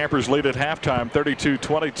School. The Campers lead at halftime,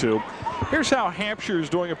 32-22. Here's how Hampshire is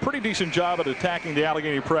doing a pretty decent job at attacking the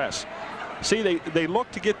Allegheny press. See, they look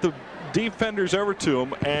to get the defenders over to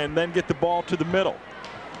them and then get the ball to the middle.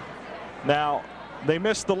 Now, they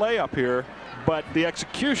missed the layup here, but the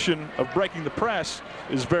execution of breaking the press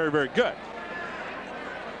is very, very good.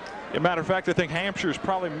 As a matter of fact, I think Hampshire's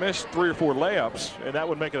probably missed 3 or 4 layups, and that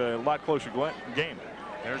would make it a lot closer game.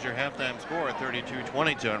 There's your halftime score at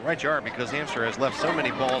 32-22, and right you are, because Hampshire has left so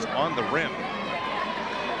many balls on the rim.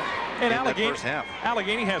 And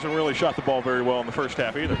Allegheny hasn't really shot the ball very well in the first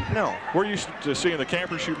half either. No. We're used to seeing the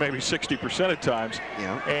Campers shoot maybe 60% at times.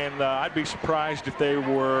 Yeah. And I'd be surprised if they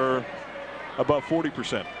were above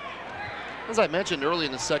 40%. As I mentioned early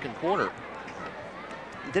in the second quarter,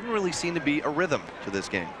 it didn't really seem to be a rhythm to this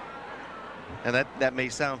game. And that may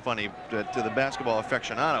sound funny to the basketball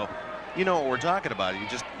aficionado. You know what we're talking about.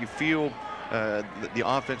 You feel the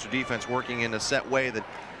offense or defense working in a set way that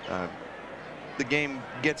the game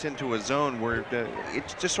gets into a zone where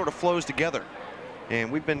it just sort of flows together.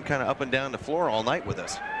 And we've been kind of up and down the floor all night with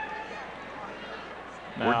this.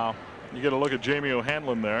 Now, you get a look at Jamie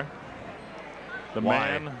O'Hanlon there. The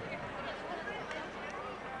man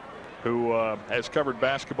who has covered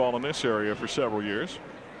basketball in this area for several years.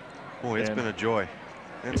 Boy, it's been a joy.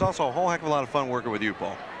 And it's also a whole heck of a lot of fun working with you,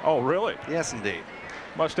 Paul. Oh, really? Yes, indeed.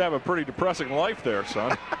 Must have a pretty depressing life there,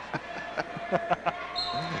 son.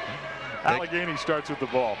 Allegheny starts with the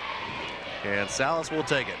ball. And Salas will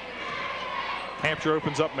take it. Hampshire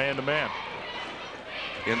opens up man-to-man.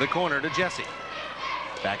 In the corner to Jesse.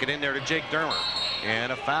 Back it in there to Jake Dermer.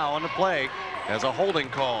 And a foul on the play as a holding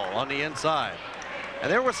call on the inside.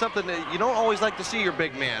 And there was something that you don't always like to see your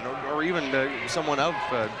big man or even someone of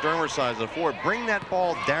Dermer's size of the forward bring that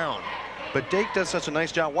ball down. But Dake does such a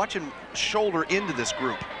nice job. Watch him shoulder into this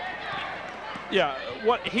group. Yeah,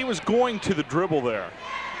 he was going to the dribble there,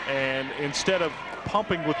 and instead of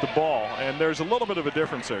pumping with the ball, and there's a little bit of a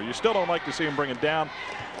difference there. You still don't like to see him bring it down,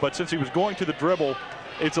 but since he was going to the dribble,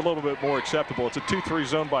 it's a little bit more acceptable. It's a 2-3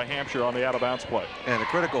 zone by Hampshire on the out-of-bounds play. And a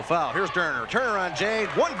critical foul. Here's Derner. Turner on Jade.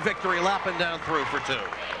 One victory lapping down through for 2.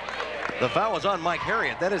 The foul is on Mike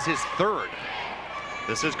Harriet. That is his 3rd.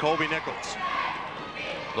 This is Colby Nichols.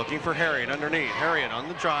 Looking for Harriet underneath. Harriet on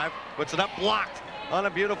the drive. Puts it up. Blocked on a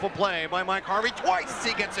beautiful play by Mike Harvey. Twice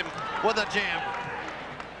he gets him with a jam.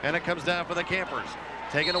 And it comes down for the Campers.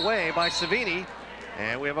 taken away by Savini,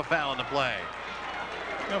 and we have a foul in the play.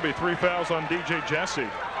 There'll be 3 fouls on DJ Jesse.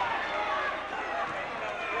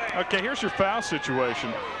 Okay, here's your foul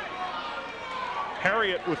situation.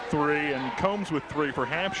 Harriet with 3 and Combs with 3 for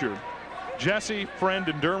Hampshire. Jesse, Friend,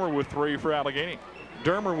 and Dermer with 3 for Allegheny.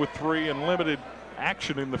 Dermer with 3 and limited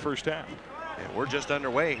action in the first half. And we're just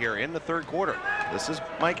underway here in the third quarter. This is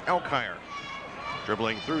Mike Alkire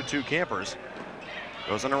dribbling through 2 campers.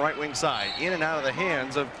 Goes on the right wing side, in and out of the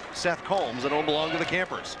hands of Seth Combs, and it'll belong to the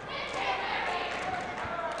campers.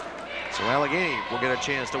 So Allegheny will get a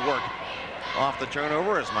chance to work off the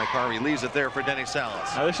turnover as Mike Harvey leaves it there for Denny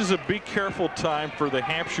Salas. Now this is a be careful time for the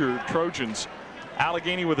Hampshire Trojans.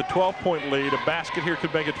 Allegheny with a 12-point lead. A basket here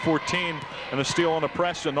could make it 14, and a steal on a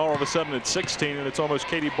press, and all of a sudden it's 16, and it's almost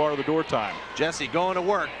Katie bar the door time. Jesse going to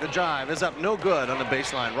work. The jive is up no good on the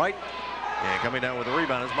baseline right. And coming down with the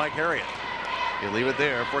rebound is Mike Harriet. He'll leave it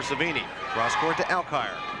there for Savini. Cross court to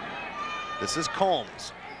Alkire. This is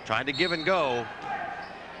Combs trying to give and go.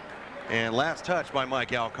 And last touch by Mike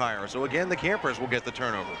Alkire. So again, the campers will get the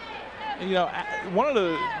turnover. You know, one of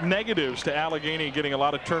the negatives to Allegheny getting a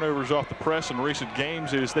lot of turnovers off the press in recent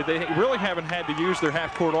games is that they really haven't had to use their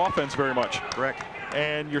half-court offense very much. Correct.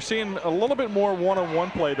 And you're seeing a little bit more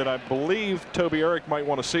one-on-one play that I believe Toby Eric might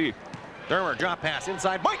want to see. Dermer drop pass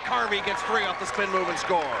inside. Mike Harvey gets 3 off the spin move and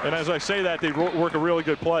scores. And as I say that, they work a really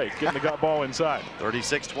good play, getting the ball inside.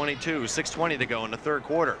 36-22, 6:20 to go in the third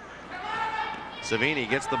quarter. Savini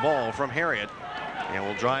gets the ball from Harriet and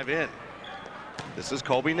will drive in. This is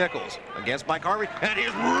Colby Nichols against Mike Harvey, and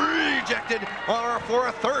he's rejected for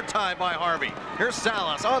a third time by Harvey. Here's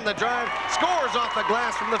Salas on the drive, scores off the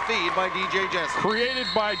glass from the feed by DJ Jesse. Created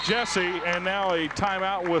by Jesse, and now a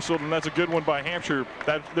timeout whistled, and that's a good one by Hampshire.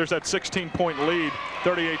 There's that 16-point lead,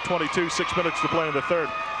 38-22, 6 minutes to play in the third.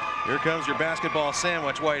 Here comes your basketball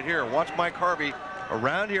sandwich right here. Watch Mike Harvey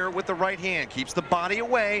around here with the right hand, keeps the body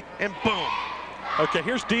away, and boom. Okay,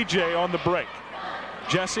 here's DJ on the break.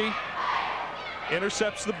 Jesse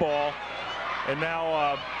intercepts the ball, and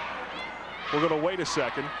now we're going to wait a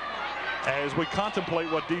second as we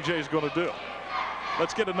contemplate what DJ is going to do.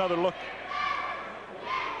 Let's get another look.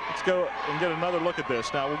 Let's go and get another look at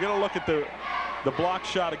this. Now we'll get a look at the block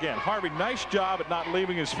shot again. Harvey, nice job at not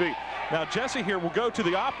leaving his feet. Now Jesse here will go to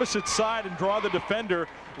the opposite side and draw the defender,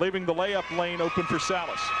 leaving the layup lane open for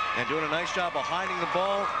Salas. And doing a nice job of hiding the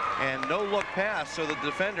ball and no look pass, so the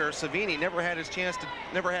defender Savini never had a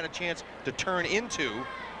chance to turn into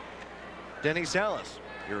Denny Salas.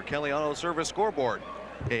 Your Kelly Auto Service scoreboard.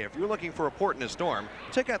 Hey, if you're looking for a port in a storm,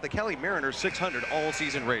 check out the Kelly Mariners 600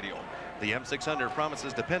 all-season radial. The M600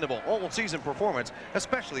 promises dependable all-season performance,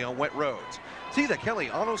 especially on wet roads. See the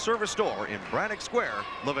Kelly Auto Service store in Braddock Square,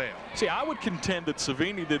 LaVale. See, I would contend that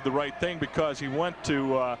Savini did the right thing because he went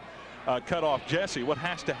to cut off Jesse. What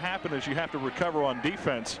has to happen is you have to recover on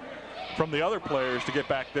defense from the other players to get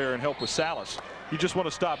back there and help with Salas. You just want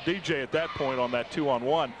to stop DJ at that point on that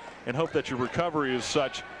 2-on-1 and hope that your recovery is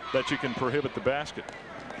such that you can prohibit the basket.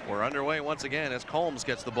 We're underway once again as Combs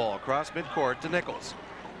gets the ball across midcourt to Nichols.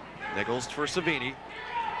 Nichols for Savini,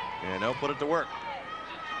 and they'll put it to work.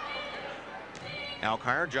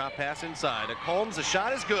 Alkire drop pass inside. Combs, the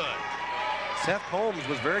shot is good. Seth Combs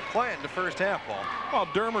was very quiet in the first half, Paul. Well,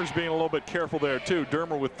 Dermer's being a little bit careful there too.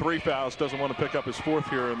 Dermer with 3 fouls doesn't want to pick up his 4th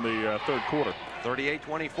here in the third quarter.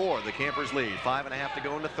 38-24, the Campers lead. 5.5 to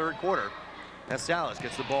go in the third quarter. As Salas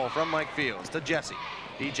gets the ball from Mike Fields to Jesse.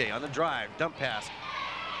 DJ on the drive, dump pass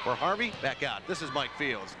for Harvey, back out. This is Mike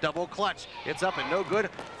Fields, double clutch. It's up and no good.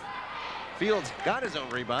 Fields got his own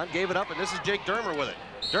rebound, gave it up, and this is Jake Dermer with it.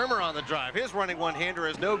 Dermer on the drive. His running one-hander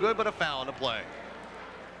is no good, but a foul in the play.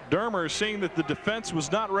 Dermer, seeing that the defense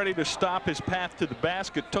was not ready to stop his path to the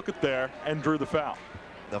basket, took it there and drew the foul.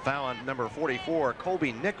 The foul on number 44,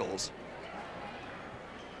 Colby Nichols.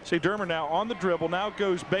 See, Dermer now on the dribble, now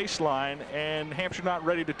goes baseline, and Hampshire not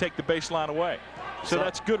ready to take the baseline away. So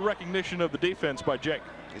that's good recognition of the defense by Jake.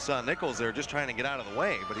 You saw Nichols there just trying to get out of the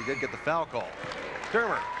way, but he did get the foul call.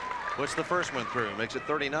 Dermer puts the first one through, makes it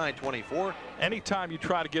 39-24. Anytime you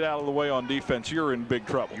try to get out of the way on defense, you're in big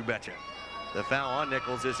trouble. You betcha. The foul on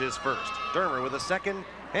Nichols is his first. Dermer with a second,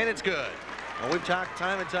 and it's good. And we've talked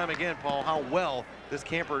time and time again, Paul, how well this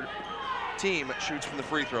Camper team shoots from the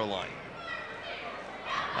free throw line.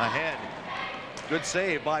 Ahead. Good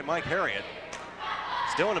save by Mike Harriet.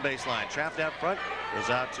 Still in the baseline, trapped out front, goes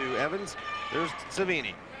out to Evans. There's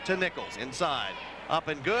Savini to Nichols inside. Up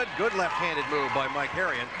and good. Good left-handed move by Mike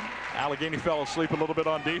Harriet. Allegheny fell asleep a little bit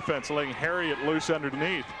on defense, letting Harriet loose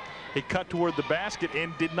underneath. He cut toward the basket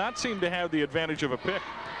and did not seem to have the advantage of a pick.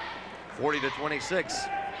 40-26.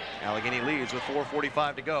 Allegheny leads with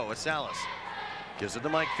 4:45 to go. As Salas Gives it to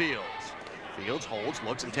Mike Fields. Fields holds,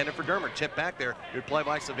 looks intended for Dermer. Tip back there. Good play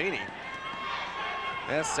by Savini.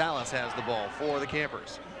 As Salas has the ball for the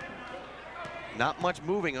Campers. Not much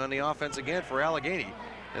moving on the offense again for Allegheny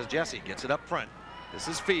as Jesse gets it up front. This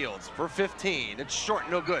is Fields for 15. It's short,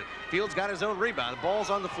 no good. Fields got his own rebound. The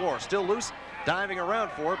ball's on the floor, still loose. Diving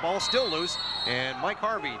around for it, ball still loose. And Mike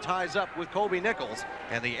Harvey ties up with Colby Nichols,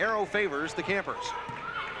 and the arrow favors the Campers.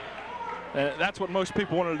 That's what most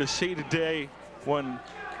people wanted to see today when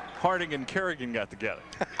Harding and Kerrigan got together.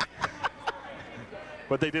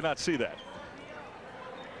 But they did not see that.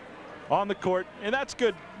 On the court, and that's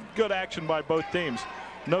good action by both teams.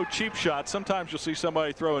 No cheap shots. Sometimes you'll see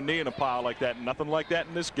somebody throw a knee in a pile like that. Nothing like that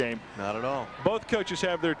in this game. Not at all. Both coaches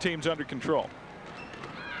have their teams under control.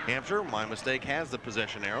 Hampshire, my mistake, has the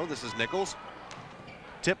possession arrow. This is Nichols.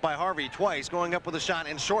 Tipped by Harvey twice, going up with a shot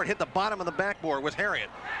and short. Hit the bottom of the backboard with Harriet.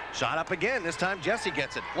 Shot up again. This time Jesse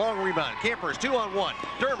gets it. Long rebound. Campers 2-on-1.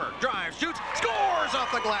 Dermer drives, shoots, scores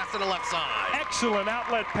off the glass to the left side. Excellent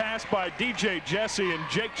outlet pass by DJ Jesse, and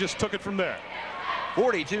Jake just took it from there.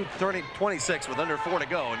 42-26 with under 4 to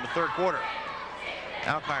go in the third quarter.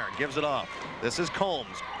 Alkire gives it off. This is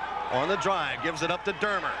Combs on the drive. Gives it up to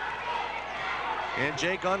Dermer. And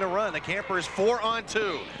Jake on the run. The Campers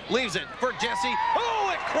 4-on-2. Leaves it for Jesse.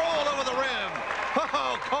 Oh, it crawled over the rim.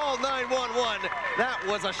 Oh, call 911. That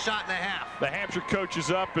was a shot and a half. The Hampshire coach is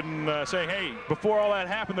up and saying, hey, before all that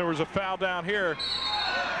happened, there was a foul down here.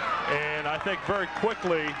 And I think very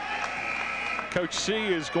quickly, Coach C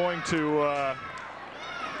is going to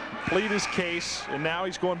plead his case, and now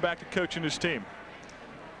he's going back to coaching his team.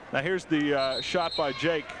 Now here's the shot by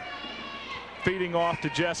Jake, feeding off to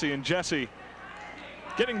Jesse, and Jesse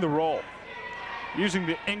getting the roll, using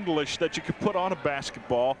the English that you could put on a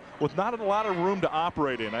basketball with not a lot of room to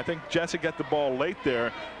operate in. I think Jesse got the ball late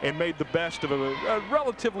there and made the best of a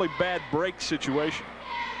relatively bad break situation.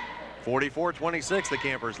 44-26, the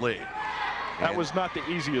Campers lead. That was not the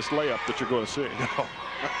easiest layup that you're going to see. No,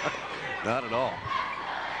 not at all.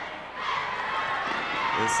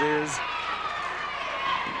 This is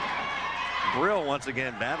Brill once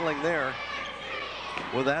again battling there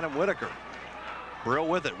with Adam Whitaker. Brill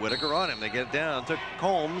with it, Whitaker on him. They get it down to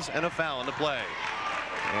Combs and a foul into play.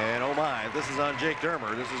 And oh my, if this is on Jake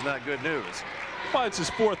Dermer, this is not good news. Well, it's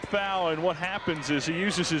his fourth foul, and what happens is he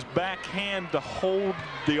uses his backhand to hold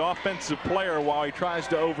the offensive player while he tries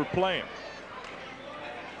to overplay him.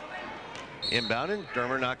 Inbounding,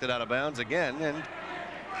 Dermer knocked it out of bounds again, and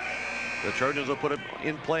the Trojans will put it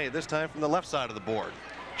in play this time from the left side of the board.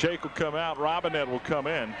 Jake will come out, Robinette will come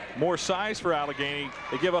in. More size for Allegheny.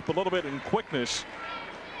 They give up a little bit in quickness.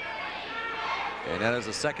 And that is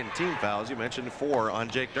a second team foul, as you mentioned, 4 on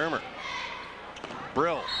Jake Dermer.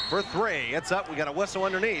 Brill for 3. It's up. We got a whistle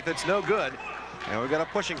underneath. It's no good. And we got a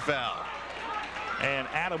pushing foul. And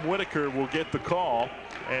Adam Whitaker will get the call,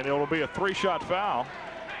 and it will be a 3-shot foul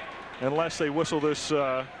unless they whistle this.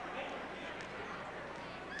 No,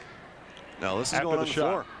 this is going on the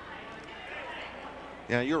floor.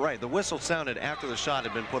 Yeah, you're right. The whistle sounded after the shot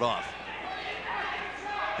had been put off.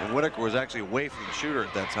 And Whitaker was actually away from the shooter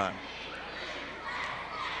at that time.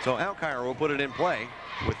 So Alkire will put it in play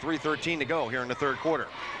with 3:13 to go here in the third quarter.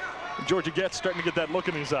 Georgia Getz starting to get that look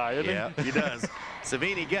in his eye, isn't he? Yeah, he does.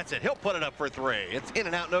 Savini gets it. He'll put it up for 3. It's in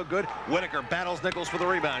and out, no good. Whitaker battles Nichols for the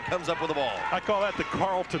rebound. Comes up with the ball. I call that the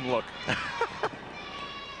Carlton look.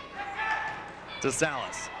 To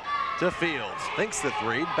Salas. To Fields. Thinks the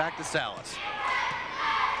 3. Back to Salas.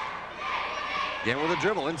 Again with a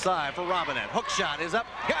dribble inside for Robinette. Hook shot is up.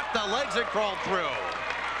 Got the legs and crawled through.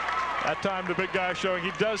 That time the big guy showing he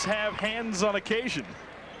does have hands on occasion.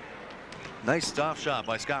 Nice stop shot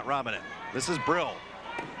by Scott Robinette. This is Brill.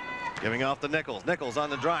 Giving off to Nichols. Nichols on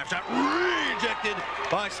the drive shot. Rejected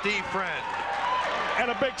by Steve Friend. And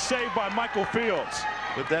a big save by Michael Fields.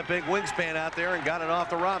 With that big wingspan out there and got it off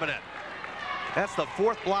to Robinette. That's the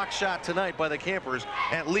 4th block shot tonight by the Campers,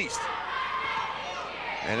 at least.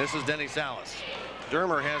 And this is Denny Salas.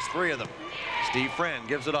 Dermer has 3 of them. Steve Friend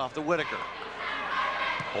gives it off to Whitaker.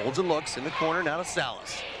 Holds and looks in the corner, now to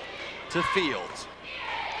Salas. To Fields.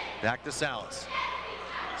 Back to Salas.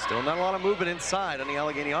 Still not a lot of movement inside on the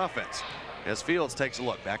Allegheny offense. As Fields takes a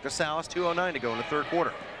look. Back to Salas, 2:09 to go in the third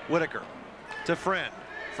quarter. Whitaker to Friend.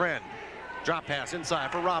 Friend. Drop pass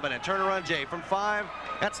inside for Robinette. Turnaround Jay from 5.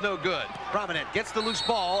 That's no good. Robinette gets the loose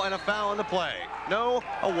ball and a foul in the play. No,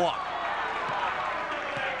 a walk.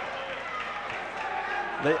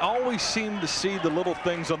 They always seem to see the little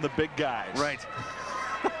things on the big guys. Right.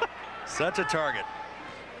 Such a target.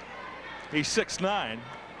 He's 6'9".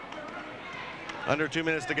 Under 2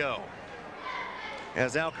 minutes to go.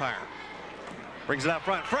 As Alkire brings it out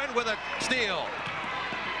front. Friend with a steal.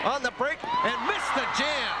 on the break and missed the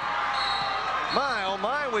jam. My, oh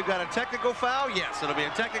my, we've got a technical foul. Yes, it'll be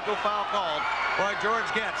a technical foul called by George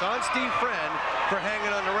Getz on Steve Friend for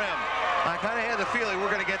hanging on the rim. I kind of had the feeling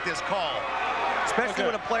we're going to get this call, especially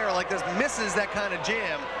when a player like this misses that kind of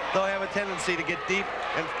jam. They'll have a tendency to get deep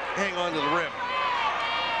and hang on to the rim.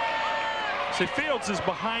 See, Fields is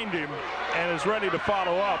behind him and is ready to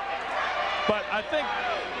follow up. But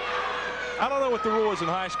I don't know what the rule is in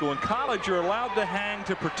high school. In college, you're allowed to hang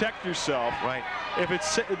to protect yourself. Right. If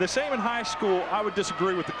it's the same in high school, I would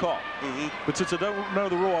disagree with the call. But since I don't know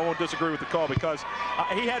the rule, I won't disagree with the call because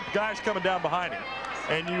he had guys coming down behind him.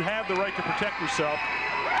 And you have the right to protect yourself.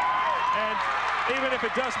 And even if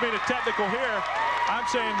it does mean a technical here, I'm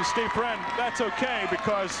saying to Steve Friend, that's okay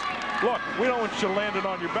because, look, we don't want you landing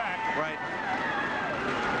on your back. Right.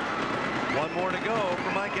 One more to go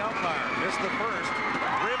for Mike Alkire. Missed the first.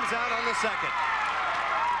 Rims out on the second.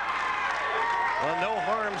 Well, no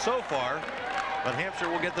harm so far, but Hampshire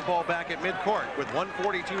will get the ball back at midcourt with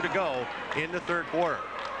 1:42 to go in the third quarter.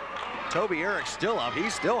 Toby Eric's still up.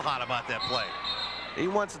 He's still hot about that play. He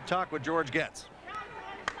wants to talk with George Getz.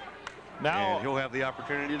 Now and he'll have the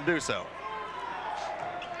opportunity to do so.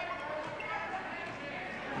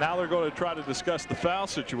 Now they're going to try to discuss the foul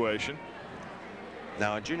situation.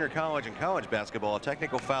 Now, in junior college and college basketball, a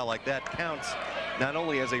technical foul like that counts not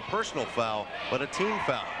only as a personal foul, but a team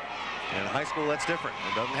foul. And in high school, that's different.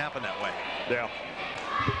 It doesn't happen that way. Yeah.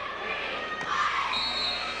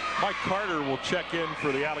 Mike Carter will check in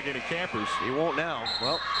for the Allegheny Campers. He won't now.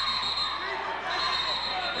 Well,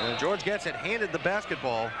 George Getz had handed the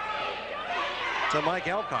basketball to Mike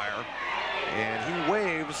Alkire, and he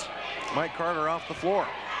waves Mike Carter off the floor.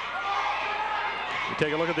 You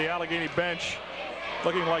take a look at the Allegheny bench,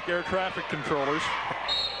 looking like air traffic controllers.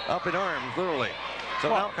 Up in arms, literally. So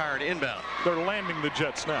Alkire to inbound. They're landing the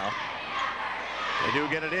Jets now. They do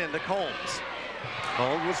get it in to Combs.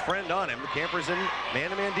 Combs was Friend on him. The Campers in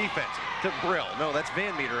man-to-man defense. To Brill. No, that's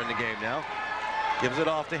Van Meter in the game now. Gives it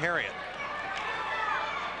off to Harriet.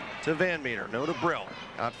 To Van Meter. No to Brill.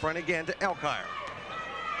 Out front again to Alkire.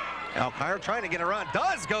 Alkire trying to get around.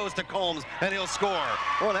 Goes to Combs, and he'll score.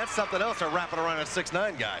 Well, that's something else to wrap it around a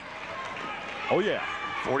 6'9" guy. Oh, yeah.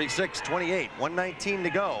 46-28. 1:19 to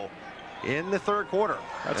go in the third quarter.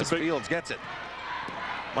 That's a big... Fields gets it.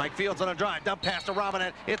 Mike Fields on a drive. Dump pass to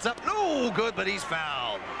Robinette. It's up. No good, but he's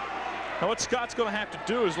fouled. Now what Scott's going to have to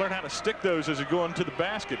do is learn how to stick those as you go into the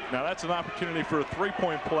basket. Now that's an opportunity for a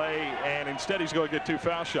three-point play, and instead he's going to get 2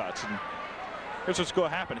 foul shots. And here's what's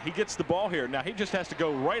going to happen. He gets the ball here. Now he just has to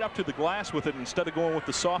go right up to the glass with it instead of going with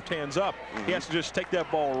the soft hands up. He has to just take that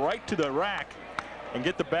ball right to the rack and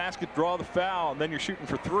get the basket, draw the foul, and then you're shooting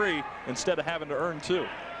for 3 instead of having to earn 2.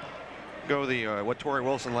 Go the what Torrey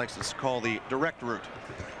Wilson likes to call the direct route.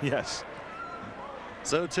 Yes.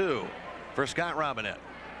 So 2 for Scott Robinette.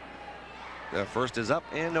 The first is up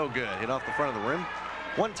and no good. Hit off the front of the rim.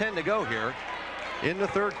 1:10 to go here in the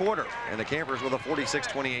third quarter, and the Campers with a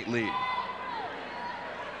 46-28 lead.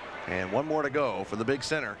 And 1 more to go for the big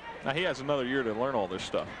center. Now he has another year to learn all this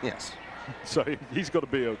stuff. Yes. So he's going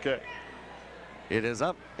to be okay. It is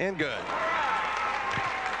up and good.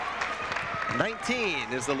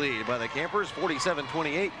 19 is the lead by the Campers,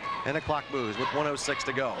 47-28, and the clock moves with 1:06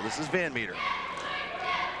 to go. This is Van Meter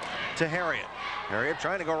to Harriet. Harriet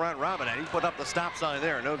trying to go around Robinette. He put up the stop sign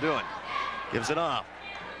there, no doing. Gives it off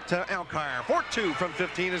to Alkire. 4-2 from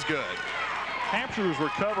 15 is good. Hampshire is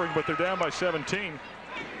recovering, but they're down by 17.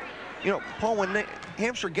 You know, Paul, when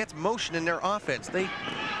Hampshire gets motion in their offense, they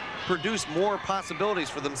produce more possibilities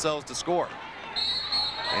for themselves to score.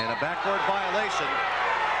 And a backcourt violation.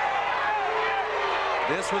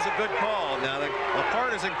 This was a good call. Now the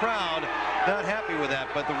partisan crowd not happy with that,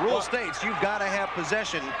 but the rule states you've got to have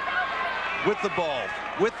possession with the ball,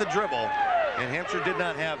 with the dribble, and Hampshire did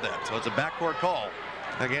not have that. So it's a backcourt call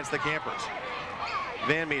against the Campers.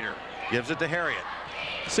 Van Meter gives it to Harriet.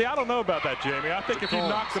 See, I don't know about that, Jamie. I think if you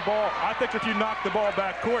knock the ball,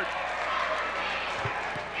 back court,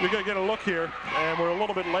 you're going to get a look here, and we're a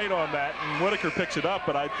little bit late on that, and Whitaker picks it up,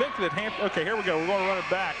 but I think that okay, here we go. We're going to run it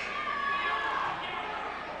back.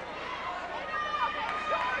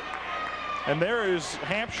 And there is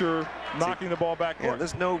Hampshire knocking the ball back court. Yeah,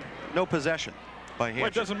 there's no possession by Hampshire. Well,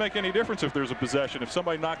 it doesn't make any difference if there's a possession if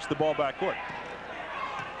somebody knocks the ball back court.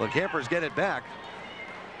 Well, Campers get it back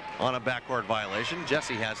on a backcourt violation.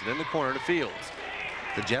 Jesse has it in the corner to Fields.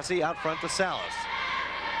 To Jesse, out front to Salas.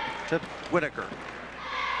 To Whitaker.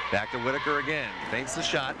 Back to Whitaker again. Feints the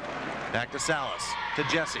shot. Back to Salas. To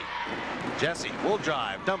Jesse. Jesse will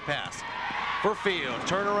drive. Dump pass. for Fields.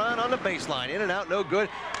 Turn around on the baseline. In and out, no good.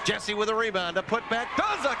 Jesse with a rebound. A putback.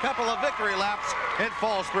 Does a couple of victory laps and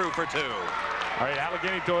falls through for 2. All right,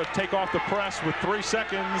 Allegheny to take off the press with 3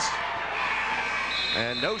 seconds.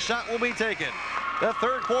 And no shot will be taken. The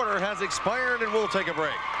third quarter has expired and we'll take a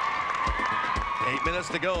break. 8 minutes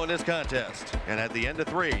to go in this contest. And at the end of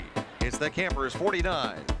 3, it's the Campers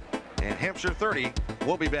 49 and Hampshire 30.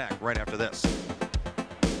 We'll be back right after this.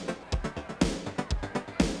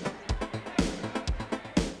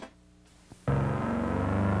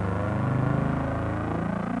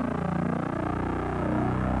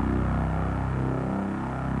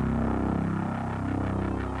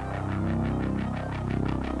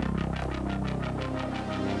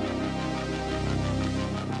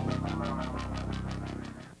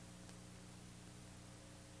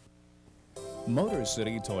 Motor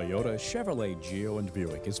City Toyota, Chevrolet, Geo, and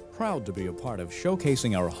Buick is proud to be a part of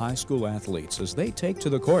showcasing our high school athletes as they take to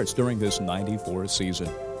the courts during this '94 season.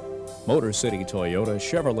 Motor City Toyota,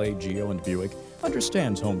 Chevrolet, Geo, and Buick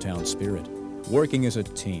understands hometown spirit, working as a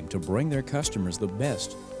team to bring their customers the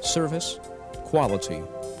best service, quality,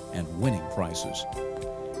 and winning prices.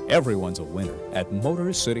 Everyone's a winner at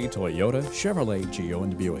Motor City Toyota, Chevrolet, Geo,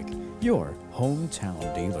 and Buick, your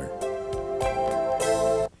hometown dealer.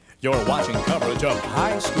 You're watching coverage of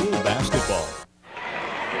high school basketball.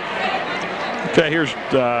 Okay, here's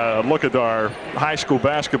a look at our high school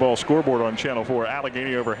basketball scoreboard on Channel 4.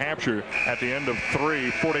 Allegheny over Hampshire at the end of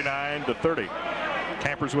 3, 49-30.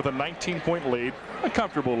 Campers with a 19-point lead, a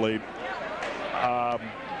comfortable lead,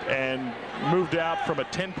 and moved out from a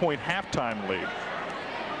 10-point halftime lead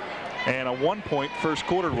and a 1-point first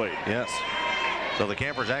quarter lead. Yes. So the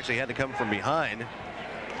Campers actually had to come from behind.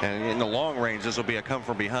 And in the long range, this will be a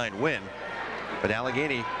come-from-behind win. But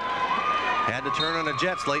Allegheny had to turn on the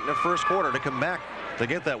Jets late in the first quarter to come back to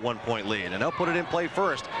get that 1-point lead. And they'll put it in play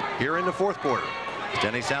first here in the fourth quarter.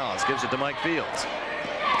 Denny Salas gives it to Mike Fields.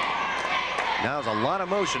 Now there's a lot of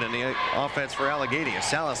motion in the offense for Allegheny as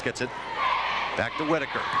Salas gets it back to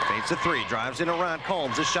Whitaker. Feints a 3, drives in around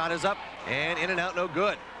Combs. His shot is up and in and out, no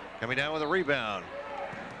good. Coming down with a rebound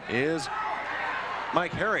is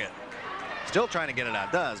Mike Harriet. Still trying to get it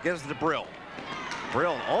out. Gives it to Brill.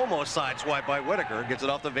 Brill almost sideswiped by Whitaker. Gets it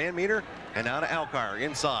off the Van Meter and now to Alcar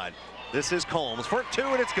inside. This is Combs for 2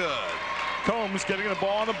 and it's good. Combs getting the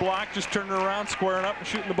ball on the block, just turning around, squaring up and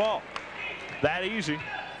shooting the ball. That easy.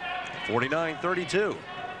 49-32.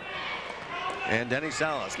 And Denny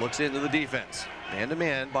Salas looks into the defense.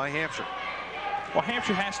 Man-to-man by Hampshire. Well,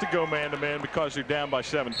 Hampshire has to go man-to-man because they're down by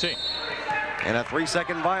 17. And a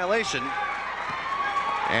 3-second violation.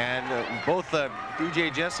 And both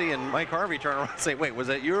DJ Jesse and Mike Harvey turn around and say, wait, was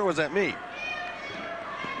that you or was that me?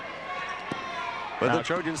 But now, the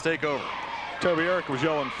Trojans take over. Toby Eric was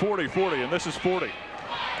yelling 40-40, and this is 40.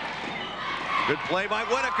 Good play by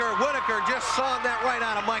Whitaker. Whitaker just saw that right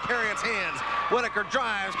out of Mike Harriet's hands. Whitaker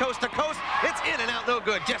drives coast to coast. It's in and out, no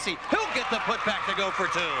good. Jesse, he'll get the putback to go for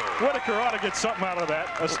 2. Whitaker ought to get something out of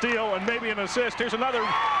that. A steal and maybe an assist. Here's another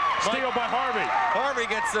steal by Harvey. Harvey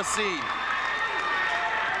gets the seed.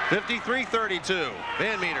 53-32.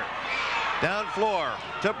 Van Meter down floor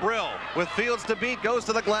to Brill with Fields to beat, goes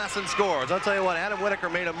to the glass and scores. I'll tell you what, Adam Whitaker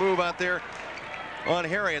made a move out there on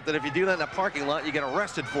Harriet that if you do that in a parking lot, you get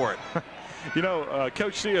arrested for it. You know,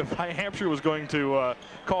 Coach C of Hampshire was going to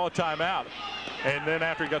call a timeout, and then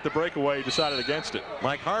after he got the breakaway, he decided against it.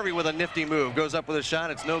 Mike Harvey with a nifty move, goes up with a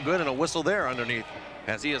shot. It's no good, and a whistle there underneath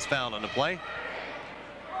as he is fouled on the play.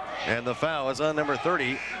 And the foul is on number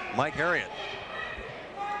 30, Mike Harriet.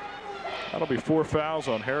 That'll be 4 fouls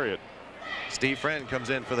on Harriet. Steve Friend comes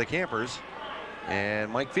in for the Campers, and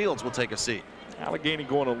Mike Fields will take a seat. Allegheny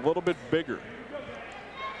going a little bit bigger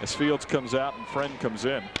as Fields comes out and Friend comes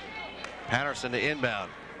in. Patterson to inbound.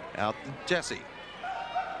 Out to Jesse.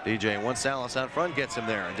 DJ, once Salas out front, gets him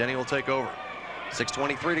there, and Denny will take over.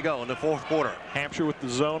 6:23 to go in the fourth quarter. Hampshire with the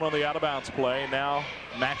zone on the out-of-bounds play, now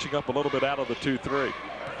matching up a little bit out of the 2-3.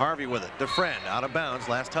 Harvey with it. To Friend, out of bounds.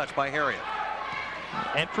 Last touch by Harriet.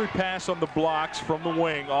 Entry pass on the blocks from the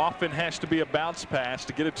wing often has to be a bounce pass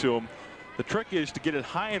to get it to him. The trick is to get it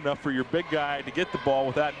high enough for your big guy to get the ball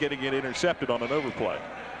without getting it intercepted on an overplay.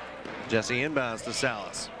 Jesse inbounds to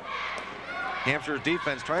Salas. Hampshire's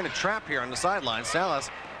defense trying to trap here on the sideline. Salas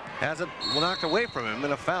has it knocked away from him,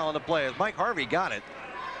 and a foul on the play as Mike Harvey got it.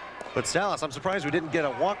 But Salas, I'm surprised we didn't get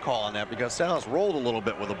a walk call on that because Salas rolled a little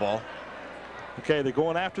bit with the ball. Okay, they're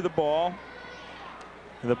going after the ball,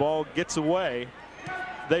 and the ball gets away.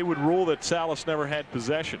 They would rule that Salas never had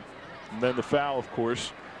possession. And then the foul, of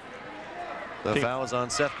course. The foul is on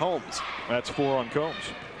Seth Combs. That's 4 on Combs.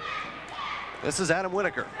 This is Adam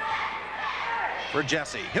Whitaker. for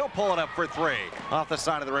Jesse. He'll pull it up for three. Off the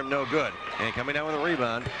side of the rim, no good. And coming down with a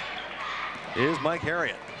rebound is Mike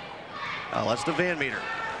Harriet. Now let's to Van Meter.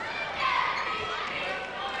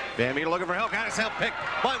 Van Meter looking for help. Got his help picked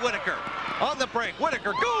by Whitaker. On the break,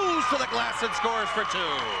 Whitaker goes to the glass and scores for two.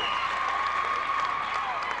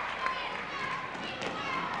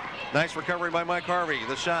 Nice recovery by Mike Harvey.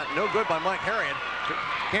 The shot no good by Mike Harriet.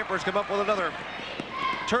 Campers come up with another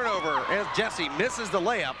turnover as Jesse misses the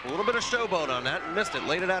layup. A little bit of showboat on that and missed it.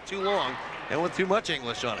 Laid it out too long and with too much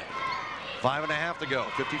English on it. 5.5 to go.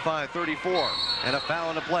 55-34. And a foul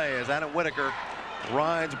into play as Adam Whitaker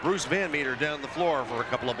rides Bruce Van Meter down the floor for a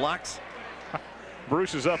couple of blocks.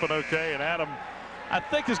 Bruce is up and okay, and Adam, I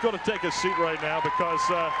think, is going to take a seat right now because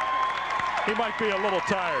he might be a little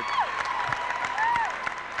tired.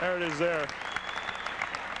 There it is there.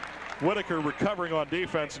 Whitaker recovering on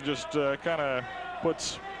defense and just kind of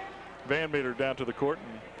puts Van Meter down to the court,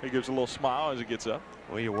 and he gives a little smile as he gets up.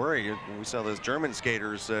 Well, you worry when we saw those German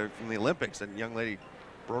skaters from the Olympics. That young lady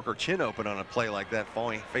broke her chin open on a play like that,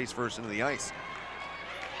 falling face first into the ice.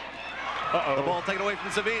 The ball taken away from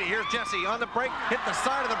Savini. Here's Jesse on the break. Hit the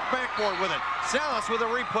side of the backboard with it. Salas with a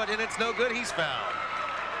re-put, and it's no good. He's fouled.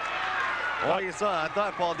 Well, you saw, I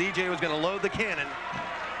thought Paul DJ was going to load the cannon.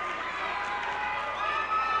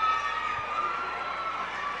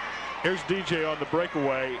 Here's DJ on the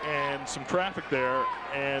breakaway and some traffic there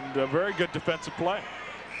and a very good defensive play.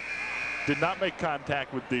 Did not make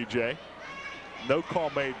contact with DJ. No call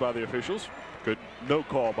made by the officials. Good no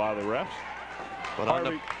call by the refs. But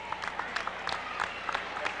on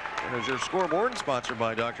there's your scoreboard, sponsored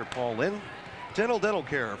by Dr. Paul Lynn. Dental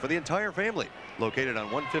care for the entire family. Located on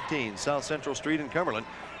 115 South Central Street in Cumberland,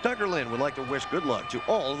 Dr. Lynn would like to wish good luck to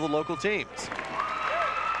all of the local teams.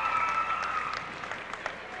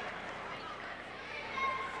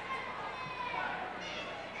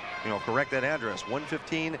 You'll correct that address,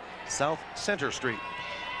 115 South Center Street.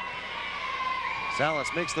 Salas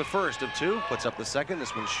makes the first of two, puts up the second.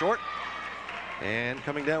 This one's short. And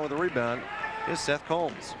coming down with a rebound is Seth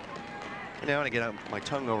Combs. And now I get out my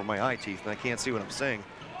tongue over my eye teeth and I can't see what I'm saying.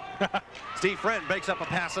 Steve Friend breaks up a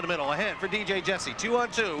pass in the middle. Ahead for DJ Jesse.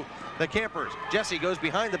 2-on-2. The Campers. Jesse goes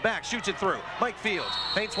behind the back, shoots it through. Mike Fields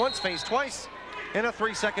feints once, feints twice, and a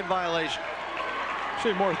 3-second violation.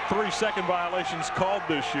 Actually, more 3-second violations called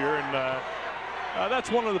this year, and that's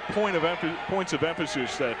one of the points of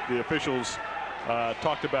emphasis that the officials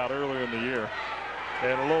talked about earlier in the year.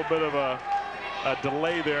 And a little bit of a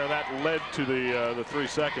delay there that led to the 3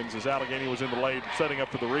 seconds as Allegheny was in the lane setting up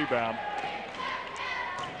for the rebound.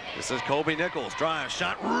 This is Colby Nichols. Drive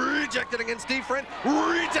shot rejected against Steve Friend.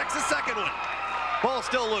 Rejects the second one. Ball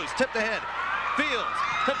still loose. Tipped ahead. Fields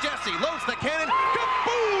to Jesse. Loads the cannon.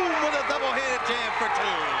 Kaboom! With a double-handed jam for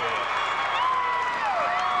two.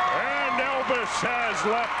 And Elvis has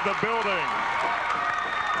left the building.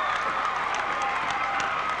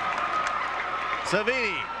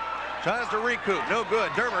 Savini tries to recoup. No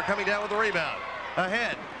good. Dermer coming down with the rebound.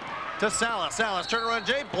 Ahead to Salas. Salas turnaround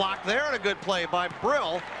Jay. Blocked there, and a good play by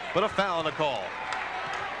Brill, but a foul on the call.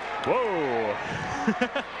 Whoa.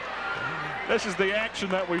 This is the action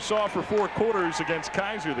that we saw for 4 quarters against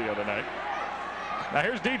Kaiser the other night. Now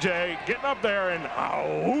here's DJ getting up there and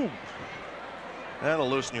oh. That'll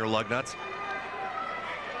loosen your lug nuts.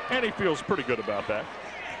 And he feels pretty good about that.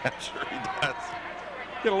 I'm sure he does.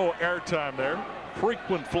 Get a little airtime there.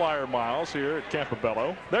 Frequent flyer miles here at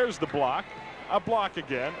Campobello. There's the block. A block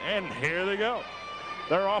again. And here they go.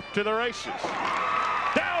 They're off to the races.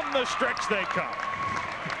 Down the stretch they come.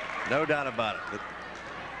 No doubt about it.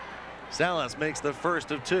 Salas makes the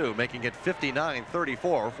first of two, making it 59-34,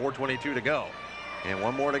 4:22 to go. And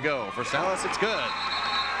one more to go. For Salas, it's good.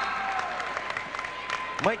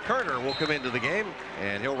 Mike Carter will come into the game,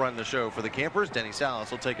 and he'll run the show for the Campers. Denny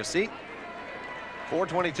Salas will take a seat.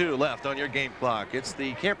 4:22 left on your game clock. It's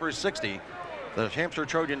the Campers 60, the Hampshire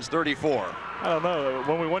Trojans 34. I don't know.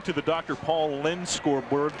 When we went to the Dr. Paul Lynn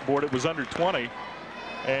scoreboard, it was under 20.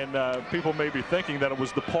 And people may be thinking that it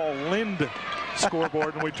was the Paul Lind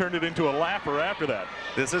scoreboard, and we turned it into a laugher after that.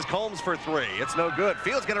 This is Combs for three. It's no good.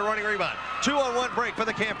 Fields get a running rebound. 2-on-1 break for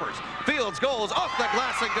the Campers. Fields goes off the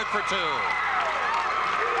glass and good for two.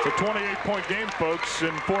 It's a 28-point game, folks,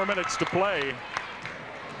 in 4 minutes to play.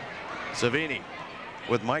 Savini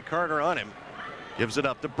with Mike Carter on him. Gives it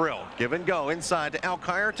up to Brill. Give and go inside to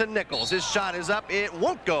Alkire to Nichols. His shot is up. It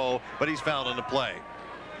won't go, but he's fouled on the play.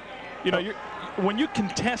 You know, when you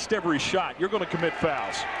contest every shot, you're going to commit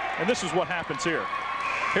fouls. And this is what happens here.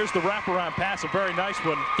 Here's the wraparound pass, a very nice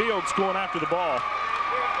one. Fields going after the ball.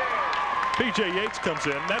 PJ Yates comes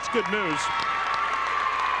in. That's good news.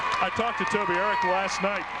 I talked to Toby Eric last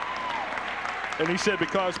night. And he said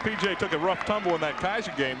because PJ took a rough tumble in that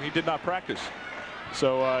Kaiser game, he did not practice.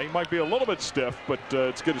 So he might be a little bit stiff, but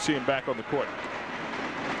it's good to see him back on the court.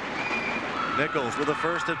 Nichols with the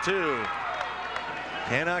first of two.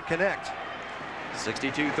 Cannot connect.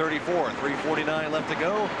 62-34, 3:49 left to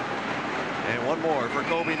go. And one more for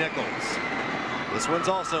Kobe Nichols. This one's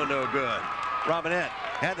also no good. Robinette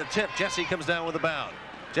had the tip. Jesse comes down with a bound.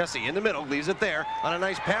 Jesse in the middle, leaves it there on a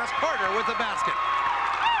nice pass. Carter with the basket.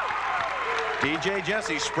 DJ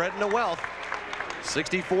Jesse spreading the wealth.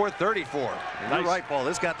 64-34. Nice. You're right, Paul.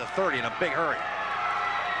 This got to 30 in a big hurry.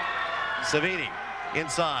 Savini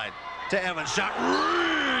inside to Evans. Shot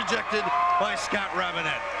rejected by Scott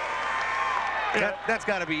Robinette. That's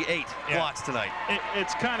got to be 8 blocks tonight.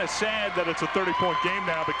 It's kind of sad that it's a 30-point game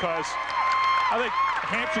now, because I think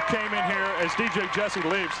Hampshire came in here, as DJ Jesse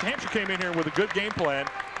leaves, Hampshire came in here with a good game plan,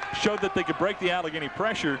 showed that they could break the Allegheny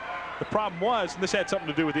pressure. The problem was, and this had something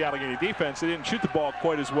to do with the Allegheny defense, they didn't shoot the ball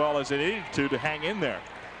quite as well as they needed to hang in there.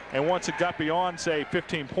 And once it got beyond, say,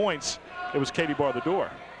 15 points, it was Katie bar the door.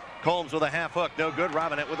 Combs with a half hook, no good.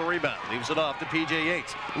 Robinette with a rebound, leaves it off to PJ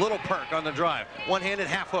Yates. Little perk on the drive. One-handed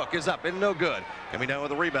half hook is up and no good. Coming down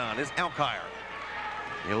with a rebound is Alkire.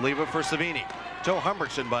 He'll leave it for Savini. Joe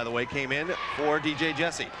Humbertson, by the way, came in for DJ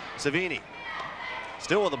Jesse. Savini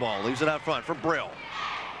still with the ball, leaves it out front for Brill.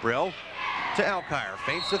 Brill to Alkire,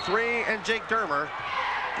 feints the three, and Jake Dermer.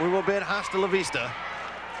 We will bid hasta la vista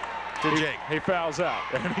to Jake. He fouls out,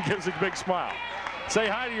 and he gives a big smile. Say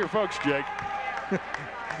hi to your folks, Jake.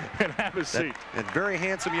 And have a seat. And very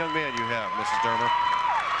handsome young man you have, Mrs. Dermer.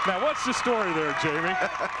 Now, what's the story there, Jamie?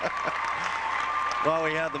 While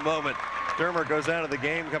we had the moment, Dermer goes out of the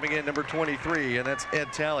game, coming in number 23, and that's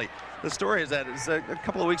Ed Talley. The story is that a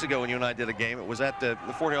couple of weeks ago when you and I did a game, it was at the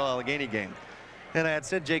Fort Hill Allegheny game. And I had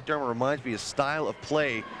said Jake Dermer reminds me, his style of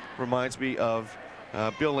play reminds me of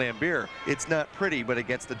Bill Lambier. It's not pretty, but it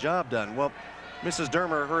gets the job done. Well, Mrs.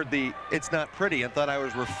 Dermer heard the "it's not pretty" and thought I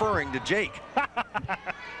was referring to Jake.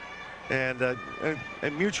 And a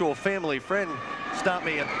mutual family friend stopped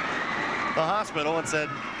me at the hospital and said,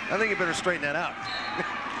 I think you better straighten that out.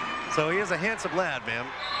 So he is a handsome lad, ma'am.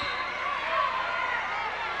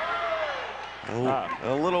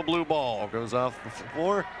 A little blue ball goes off the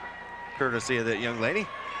floor, courtesy of that young lady.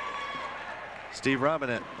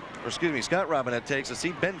 Scott Robinette takes a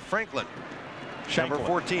seat. Ben Franklin, number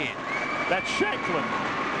 14. That's Shanklin.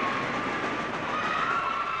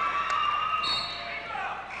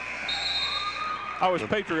 I was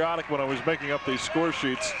patriotic when I was making up these score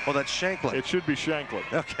sheets. Oh, that's Shanklin. It should be Shanklin.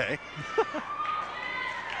 Okay.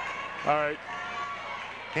 All right.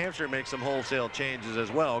 Hampshire makes some wholesale changes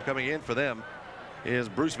as well. Coming in for them is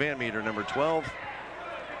Bruce Van Meter, number 12.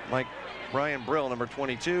 Brian Brill, number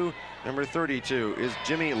 22. Number 32 is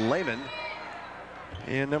Jimmy Lehman.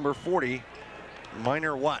 And number 40,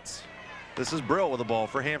 Minor Watts. This is Brill with the ball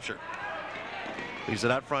for Hampshire. Leaves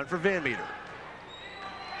it out front for Van Meter.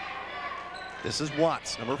 This is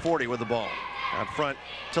Watts, number 40, with the ball. Out front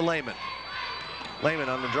to Lehman. Lehman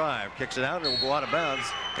on the drive, kicks it out, and it will go out of bounds,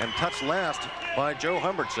 and touched last by Joe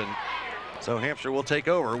Humbertson. So Hampshire will take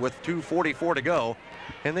over with 2:44 to go,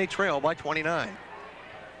 and they trail by 29.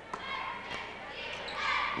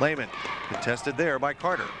 Lehman contested there by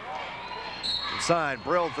Carter. Inside,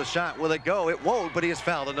 Brill the shot. Will it go? It won't, but he is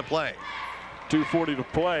fouled into play. 2:40 to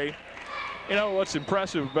play. You know what's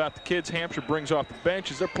impressive about the kids Hampshire brings off the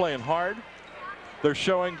bench is they're playing hard. They're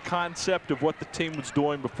showing concept of what the team was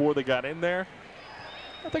doing before they got in there.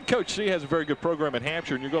 I think Coach C has a very good program at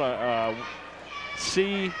Hampshire, and you're going to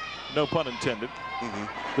see, no pun intended,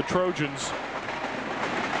 the Trojans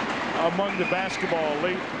among the basketball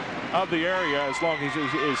elite of the area as long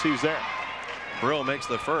as he's there. Brill makes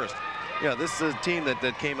the first. Yeah, this is a team that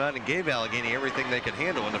came out and gave Allegheny everything they could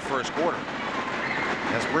handle in the first quarter.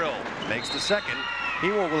 As Brill makes the second, he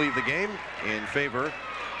will leave the game in favor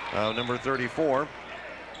of number 34,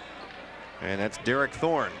 and that's Derek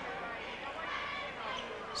Thorne.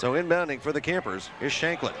 So inbounding for the Campers is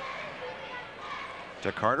Shanklin.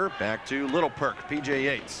 To Carter, back to Little Perk, PJ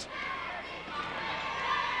Yates.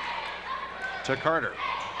 To Carter.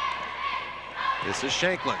 This is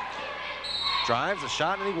Shanklin. Drives a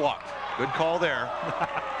shot and he walked. Good call there.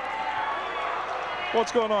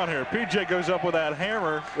 What's going on here? PJ goes up with that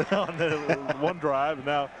hammer on the one drive, and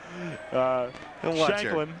now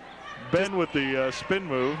Shanklin, Ben with the spin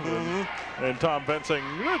move, and Tom Bent saying,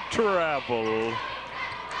 travel.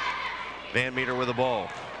 Van Meter with the ball.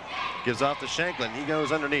 Gives off to Shanklin. He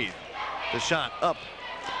goes underneath. The shot up.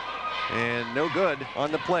 And no good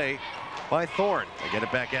on the play by Thorne. They get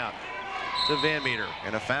it back out to Van Meter.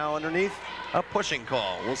 And a foul underneath. A pushing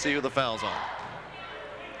call. We'll see who the foul's on.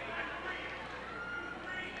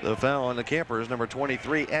 The foul on the Campers, number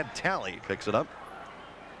 23, Ed Talley picks it up.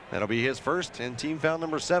 That'll be his first and team foul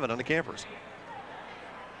number 7 on the Campers.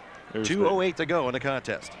 2:08 to go in the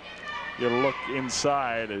contest. You'll look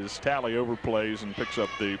inside as Talley overplays and picks up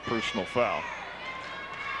the personal foul.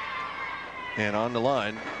 And on the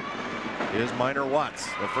line is Minor Watts.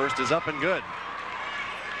 The first is up and good.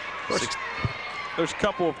 There's a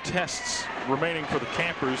couple of tests remaining for the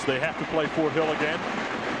Campers. They have to play Fort Hill again.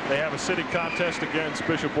 They have a city contest against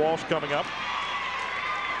Bishop Walsh coming up.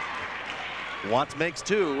 Watts makes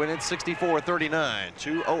 2 and it's 64-39.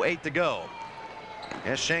 2:08 to go.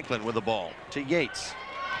 As Shanklin with the ball to Yates.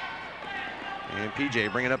 And PJ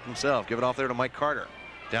bring it up himself. Give it off there to Mike Carter.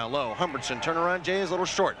 Down low, Humbertson, turnaround Jay is a little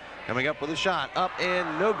short. Coming up with a shot, up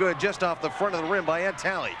and no good, just off the front of the rim by Ed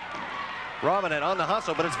Talley. Robinette on the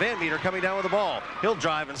hustle, but it's Van Meter coming down with the ball. He'll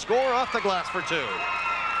drive and score off the glass for 2.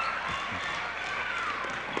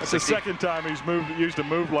 That's the second time he's used a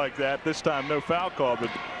move like that. This time no foul call, but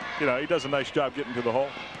you know, he does a nice job getting to the hole.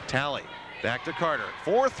 Talley back to Carter,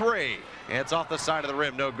 4-3. And it's off the side of the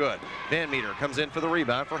rim, no good. Van Meter comes in for the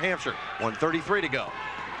rebound for Hampshire. 1:33 to go.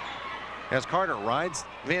 As Carter rides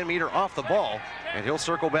Van Meter off the ball, and he'll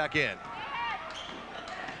circle back in.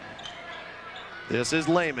 This is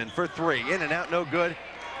Lehman for 3. In and out, no good.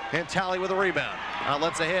 And Talley with a rebound.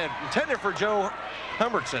 Outlets ahead. Intended for Joe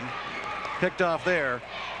Humbertson. Picked off there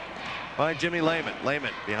by Jimmy Lehman.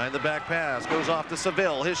 Lehman behind the back pass. Goes off to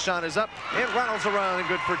Seville. His shot is up and rattles around and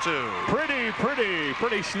good for 2. Pretty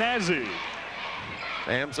snazzy.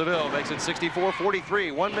 Sam Seville makes it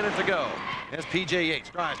 64-43. 1 minute to go. As PJ Yates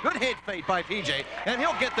drives. Good hit fake by PJ. And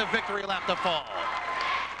he'll get the victory lap to fall.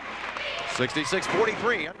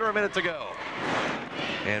 66-43. Under a minute to go.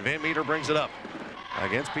 And Van Meter brings it up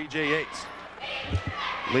against PJ Yates.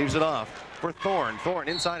 Leaves it off for Thorne. Thorne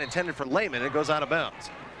inside intended for Lehman. It goes out of bounds.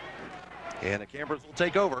 And the Campers will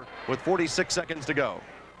take over with 46 seconds to go.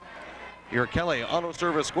 Your Kelly Auto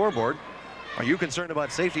Service scoreboard. Are you concerned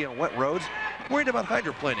about safety on wet roads? Worried about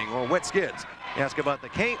hydroplaning or wet skids? Ask about the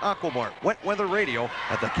K Aquamart wet weather radio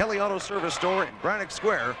at the Kelly Auto Service store in Braddock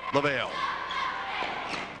Square, LaVale.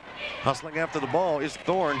 Hustling after the ball is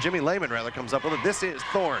Thorne. Jimmy Lehman rather comes up with it. This is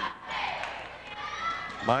Thorne.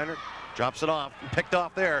 Minor drops it off. Picked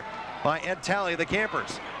off there by Ed Talley, the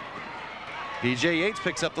Campers. PJ Yates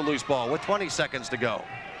picks up the loose ball with 20 seconds to go.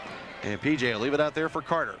 And PJ will leave it out there for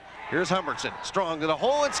Carter. Here's Humbertson, strong to the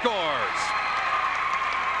hole and scores.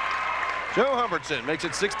 Joe Humbertson makes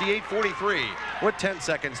it 68-43 with 10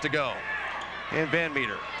 seconds to go. And Van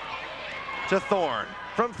Meter to Thorne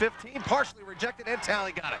from 15, partially rejected, and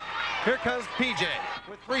Talley got it. Here comes PJ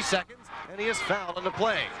with 3 seconds, and he is fouled on the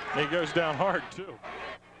play. He goes down hard, too.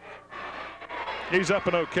 He's up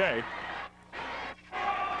and okay.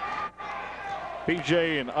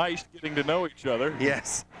 PJ and Ice getting to know each other.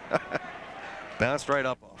 Yes. Bounced right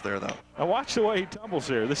up off there, though. Now watch the way he tumbles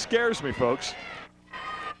here. This scares me, folks.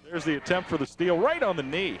 There's the attempt for the steal right on the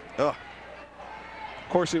knee. Ugh. Of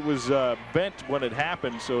course, it was bent when it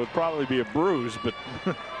happened, so it'd probably be a bruise, but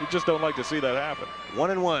you just don't like to see that happen.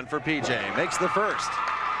 1-1 for PJ. Makes the first.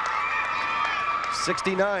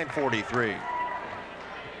 69-43.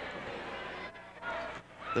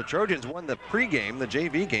 The Trojans won the pregame, the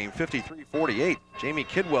JV game, 53-48. Jamie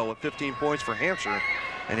Kidwell with 15 points for Hampshire,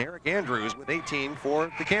 and Eric Andrews with 18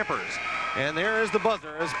 for the Campers. And there is the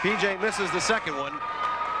buzzer as PJ misses the second one.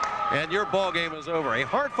 And your ball game is over. A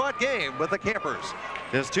hard-fought game, but the Campers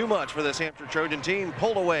is too much for this Hampshire Trojan team.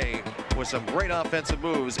 Pulled away with some great offensive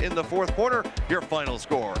moves in the fourth quarter. Your final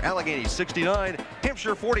score, Allegheny 69,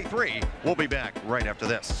 Hampshire 43. We'll be back right after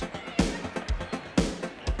this.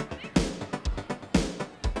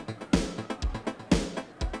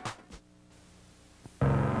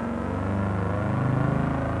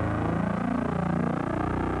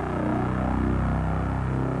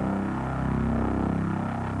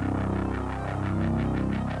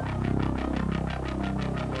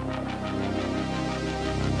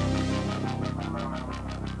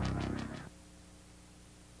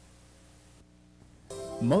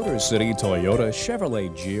 Motor City Toyota,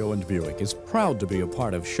 Chevrolet, Geo, and Buick is proud to be a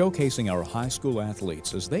part of showcasing our high school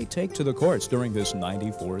athletes as they take to the courts during this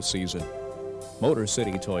 '94 season. Motor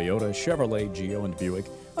City Toyota, Chevrolet, Geo, and Buick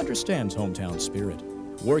understands hometown spirit,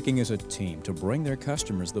 working as a team to bring their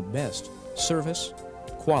customers the best service,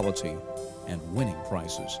 quality, and winning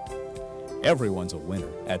prices. Everyone's a winner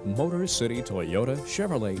at Motor City Toyota,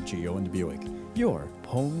 Chevrolet, Geo, and Buick, your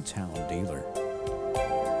hometown dealer.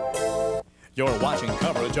 You're watching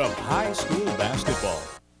coverage of high school basketball.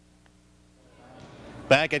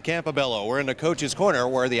 Back at Campobello, we're in the coach's corner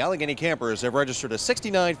where the Allegheny Campers have registered a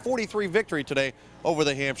 69-43 victory today over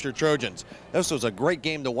the Hampshire Trojans. This was a great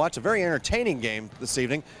game to watch, a very entertaining game this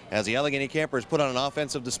evening as the Allegheny Campers put on an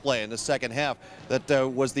offensive display in the second half that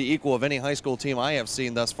was the equal of any high school team I have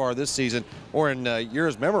seen thus far this season or in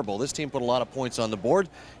years memorable. This team put a lot of points on the board.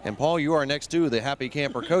 And Paul, you are next to the happy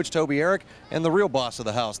camper coach, Toby Eric, and the real boss of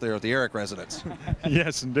the house there at the Eric residence.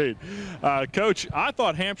 Yes, indeed. Coach, I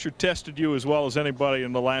thought Hampshire tested you as well as anybody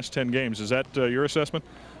in the last 10 games. Is that your assessment?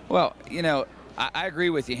 Well, you know, I agree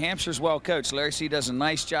with you. Hampshire's well coached. Larry C. does a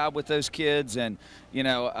nice job with those kids, and you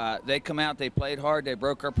know they come out, they played hard, they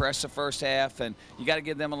broke our press the first half, and you got to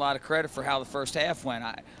give them a lot of credit for how the first half went.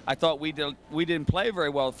 I thought we didn't play very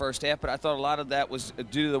well the first half, but I thought a lot of that was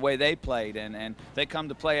due to the way they played, and they come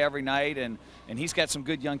to play every night, and he's got some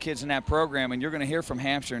good young kids in that program, and you're going to hear from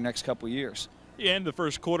Hampshire in the next couple of years. You end the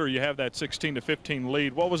first quarter, you have that 16-15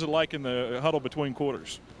 lead. What was it like in the huddle between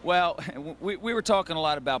quarters? Well, we were talking a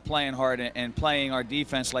lot about playing hard and playing our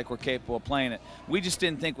defense like we're capable of playing it. We just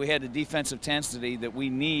didn't think we had the defensive intensity that we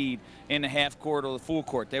need in the half court or the full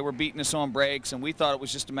court. They were beating us on breaks, and we thought it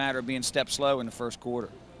was just a matter of being step slow in the first quarter.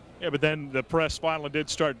 Yeah, but then the press finally did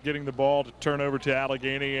start getting the ball to turn over to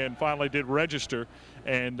Allegheny and finally did register,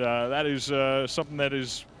 and that is something that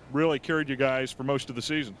has really carried you guys for most of the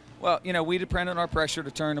season. Well, you know, we depend on our pressure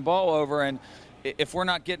to turn the ball over, and if we're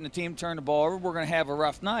not getting the team to turn the ball over, we're going to have a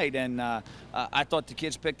rough night. And I thought the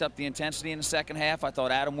kids picked up the intensity in the second half. I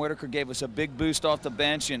thought Adam Whitaker gave us a big boost off the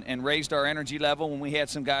bench and raised our energy level when we had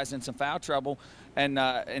some guys in some foul trouble. And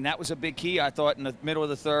that was a big key, I thought, in the middle of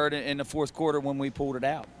the third and in the fourth quarter when we pulled it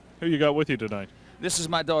out. Who you got with you tonight? This is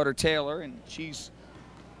my daughter, Taylor, and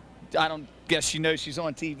I don't guess she knows she's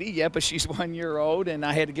on TV yet, but she's 1 year old, and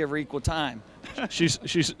I had to give her equal time. She's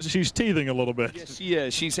teething a little bit. Yes, she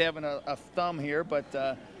is. She's having a thumb here,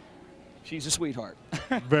 but she's a sweetheart.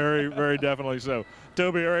 Very, very definitely so.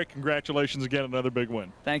 Toby Eric, congratulations again, another big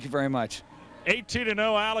win. Thank you very much. 18-0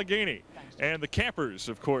 Allegheny. And the Campers,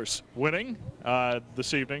 of course, winning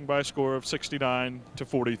this evening by a score of 69-43.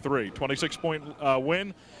 26-point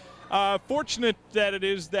win. Fortunate that it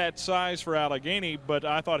is that size for Allegheny, but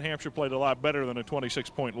I thought Hampshire played a lot better than a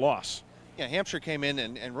 26-point loss. Yeah, Hampshire came in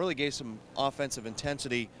and really gave some offensive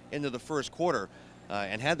intensity into the first quarter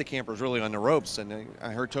and had the Campers really on the ropes. And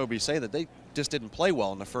I heard Toby say that they just didn't play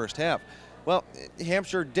well in the first half. Well,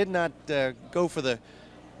 Hampshire did not go for the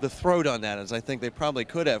throat on that, as I think they probably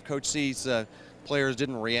could have. Coach C's players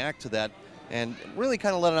didn't react to that and really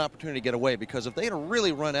kind of let an opportunity get away, because if they had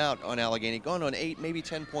really run out on Allegheny, gone on 8, maybe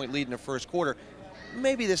 10-point lead in the first quarter,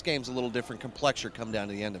 maybe this game's a little different complexion come down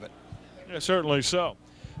to the end of it. Yeah, certainly so.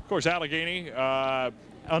 Of course, Allegheny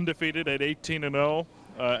undefeated at 18-0,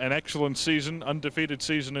 an excellent season, undefeated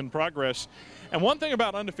season in progress. And one thing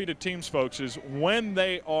about undefeated teams, folks, is when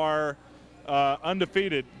they are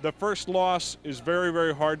undefeated, the first loss is very,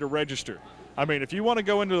 very hard to register. I mean, if you want to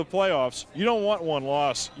go into the playoffs, you don't want one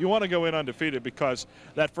loss. You want to go in undefeated, because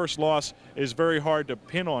that first loss is very hard to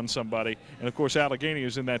pin on somebody. And, of course, Allegheny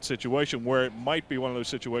is in that situation where it might be one of those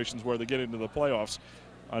situations where they get into the playoffs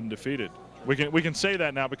undefeated. We can say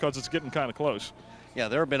that now because it's getting kind of close. Yeah,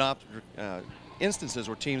 there have been instances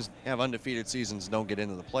where teams have undefeated seasons and don't get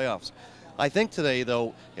into the playoffs. I think today,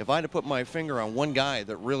 though, if I had to put my finger on one guy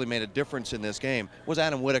that really made a difference in this game, was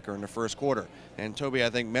Adam Whitaker in the first quarter. And Toby, I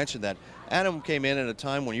think, mentioned that. Adam came in at a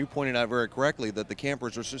time when you pointed out very correctly that the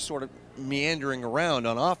Campers were just sort of meandering around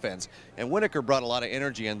on offense. And Whitaker brought a lot of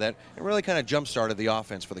energy in that and really kind of jump-started the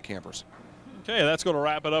offense for the Campers. Okay, that's going to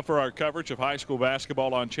wrap it up for our coverage of high school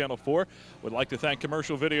basketball on Channel 4. We'd like to thank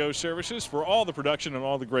Commercial Video Services for all the production and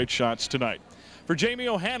all the great shots tonight. For Jamie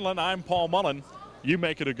O'Hanlon, I'm Paul Mullen. You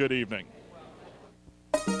make it a good evening.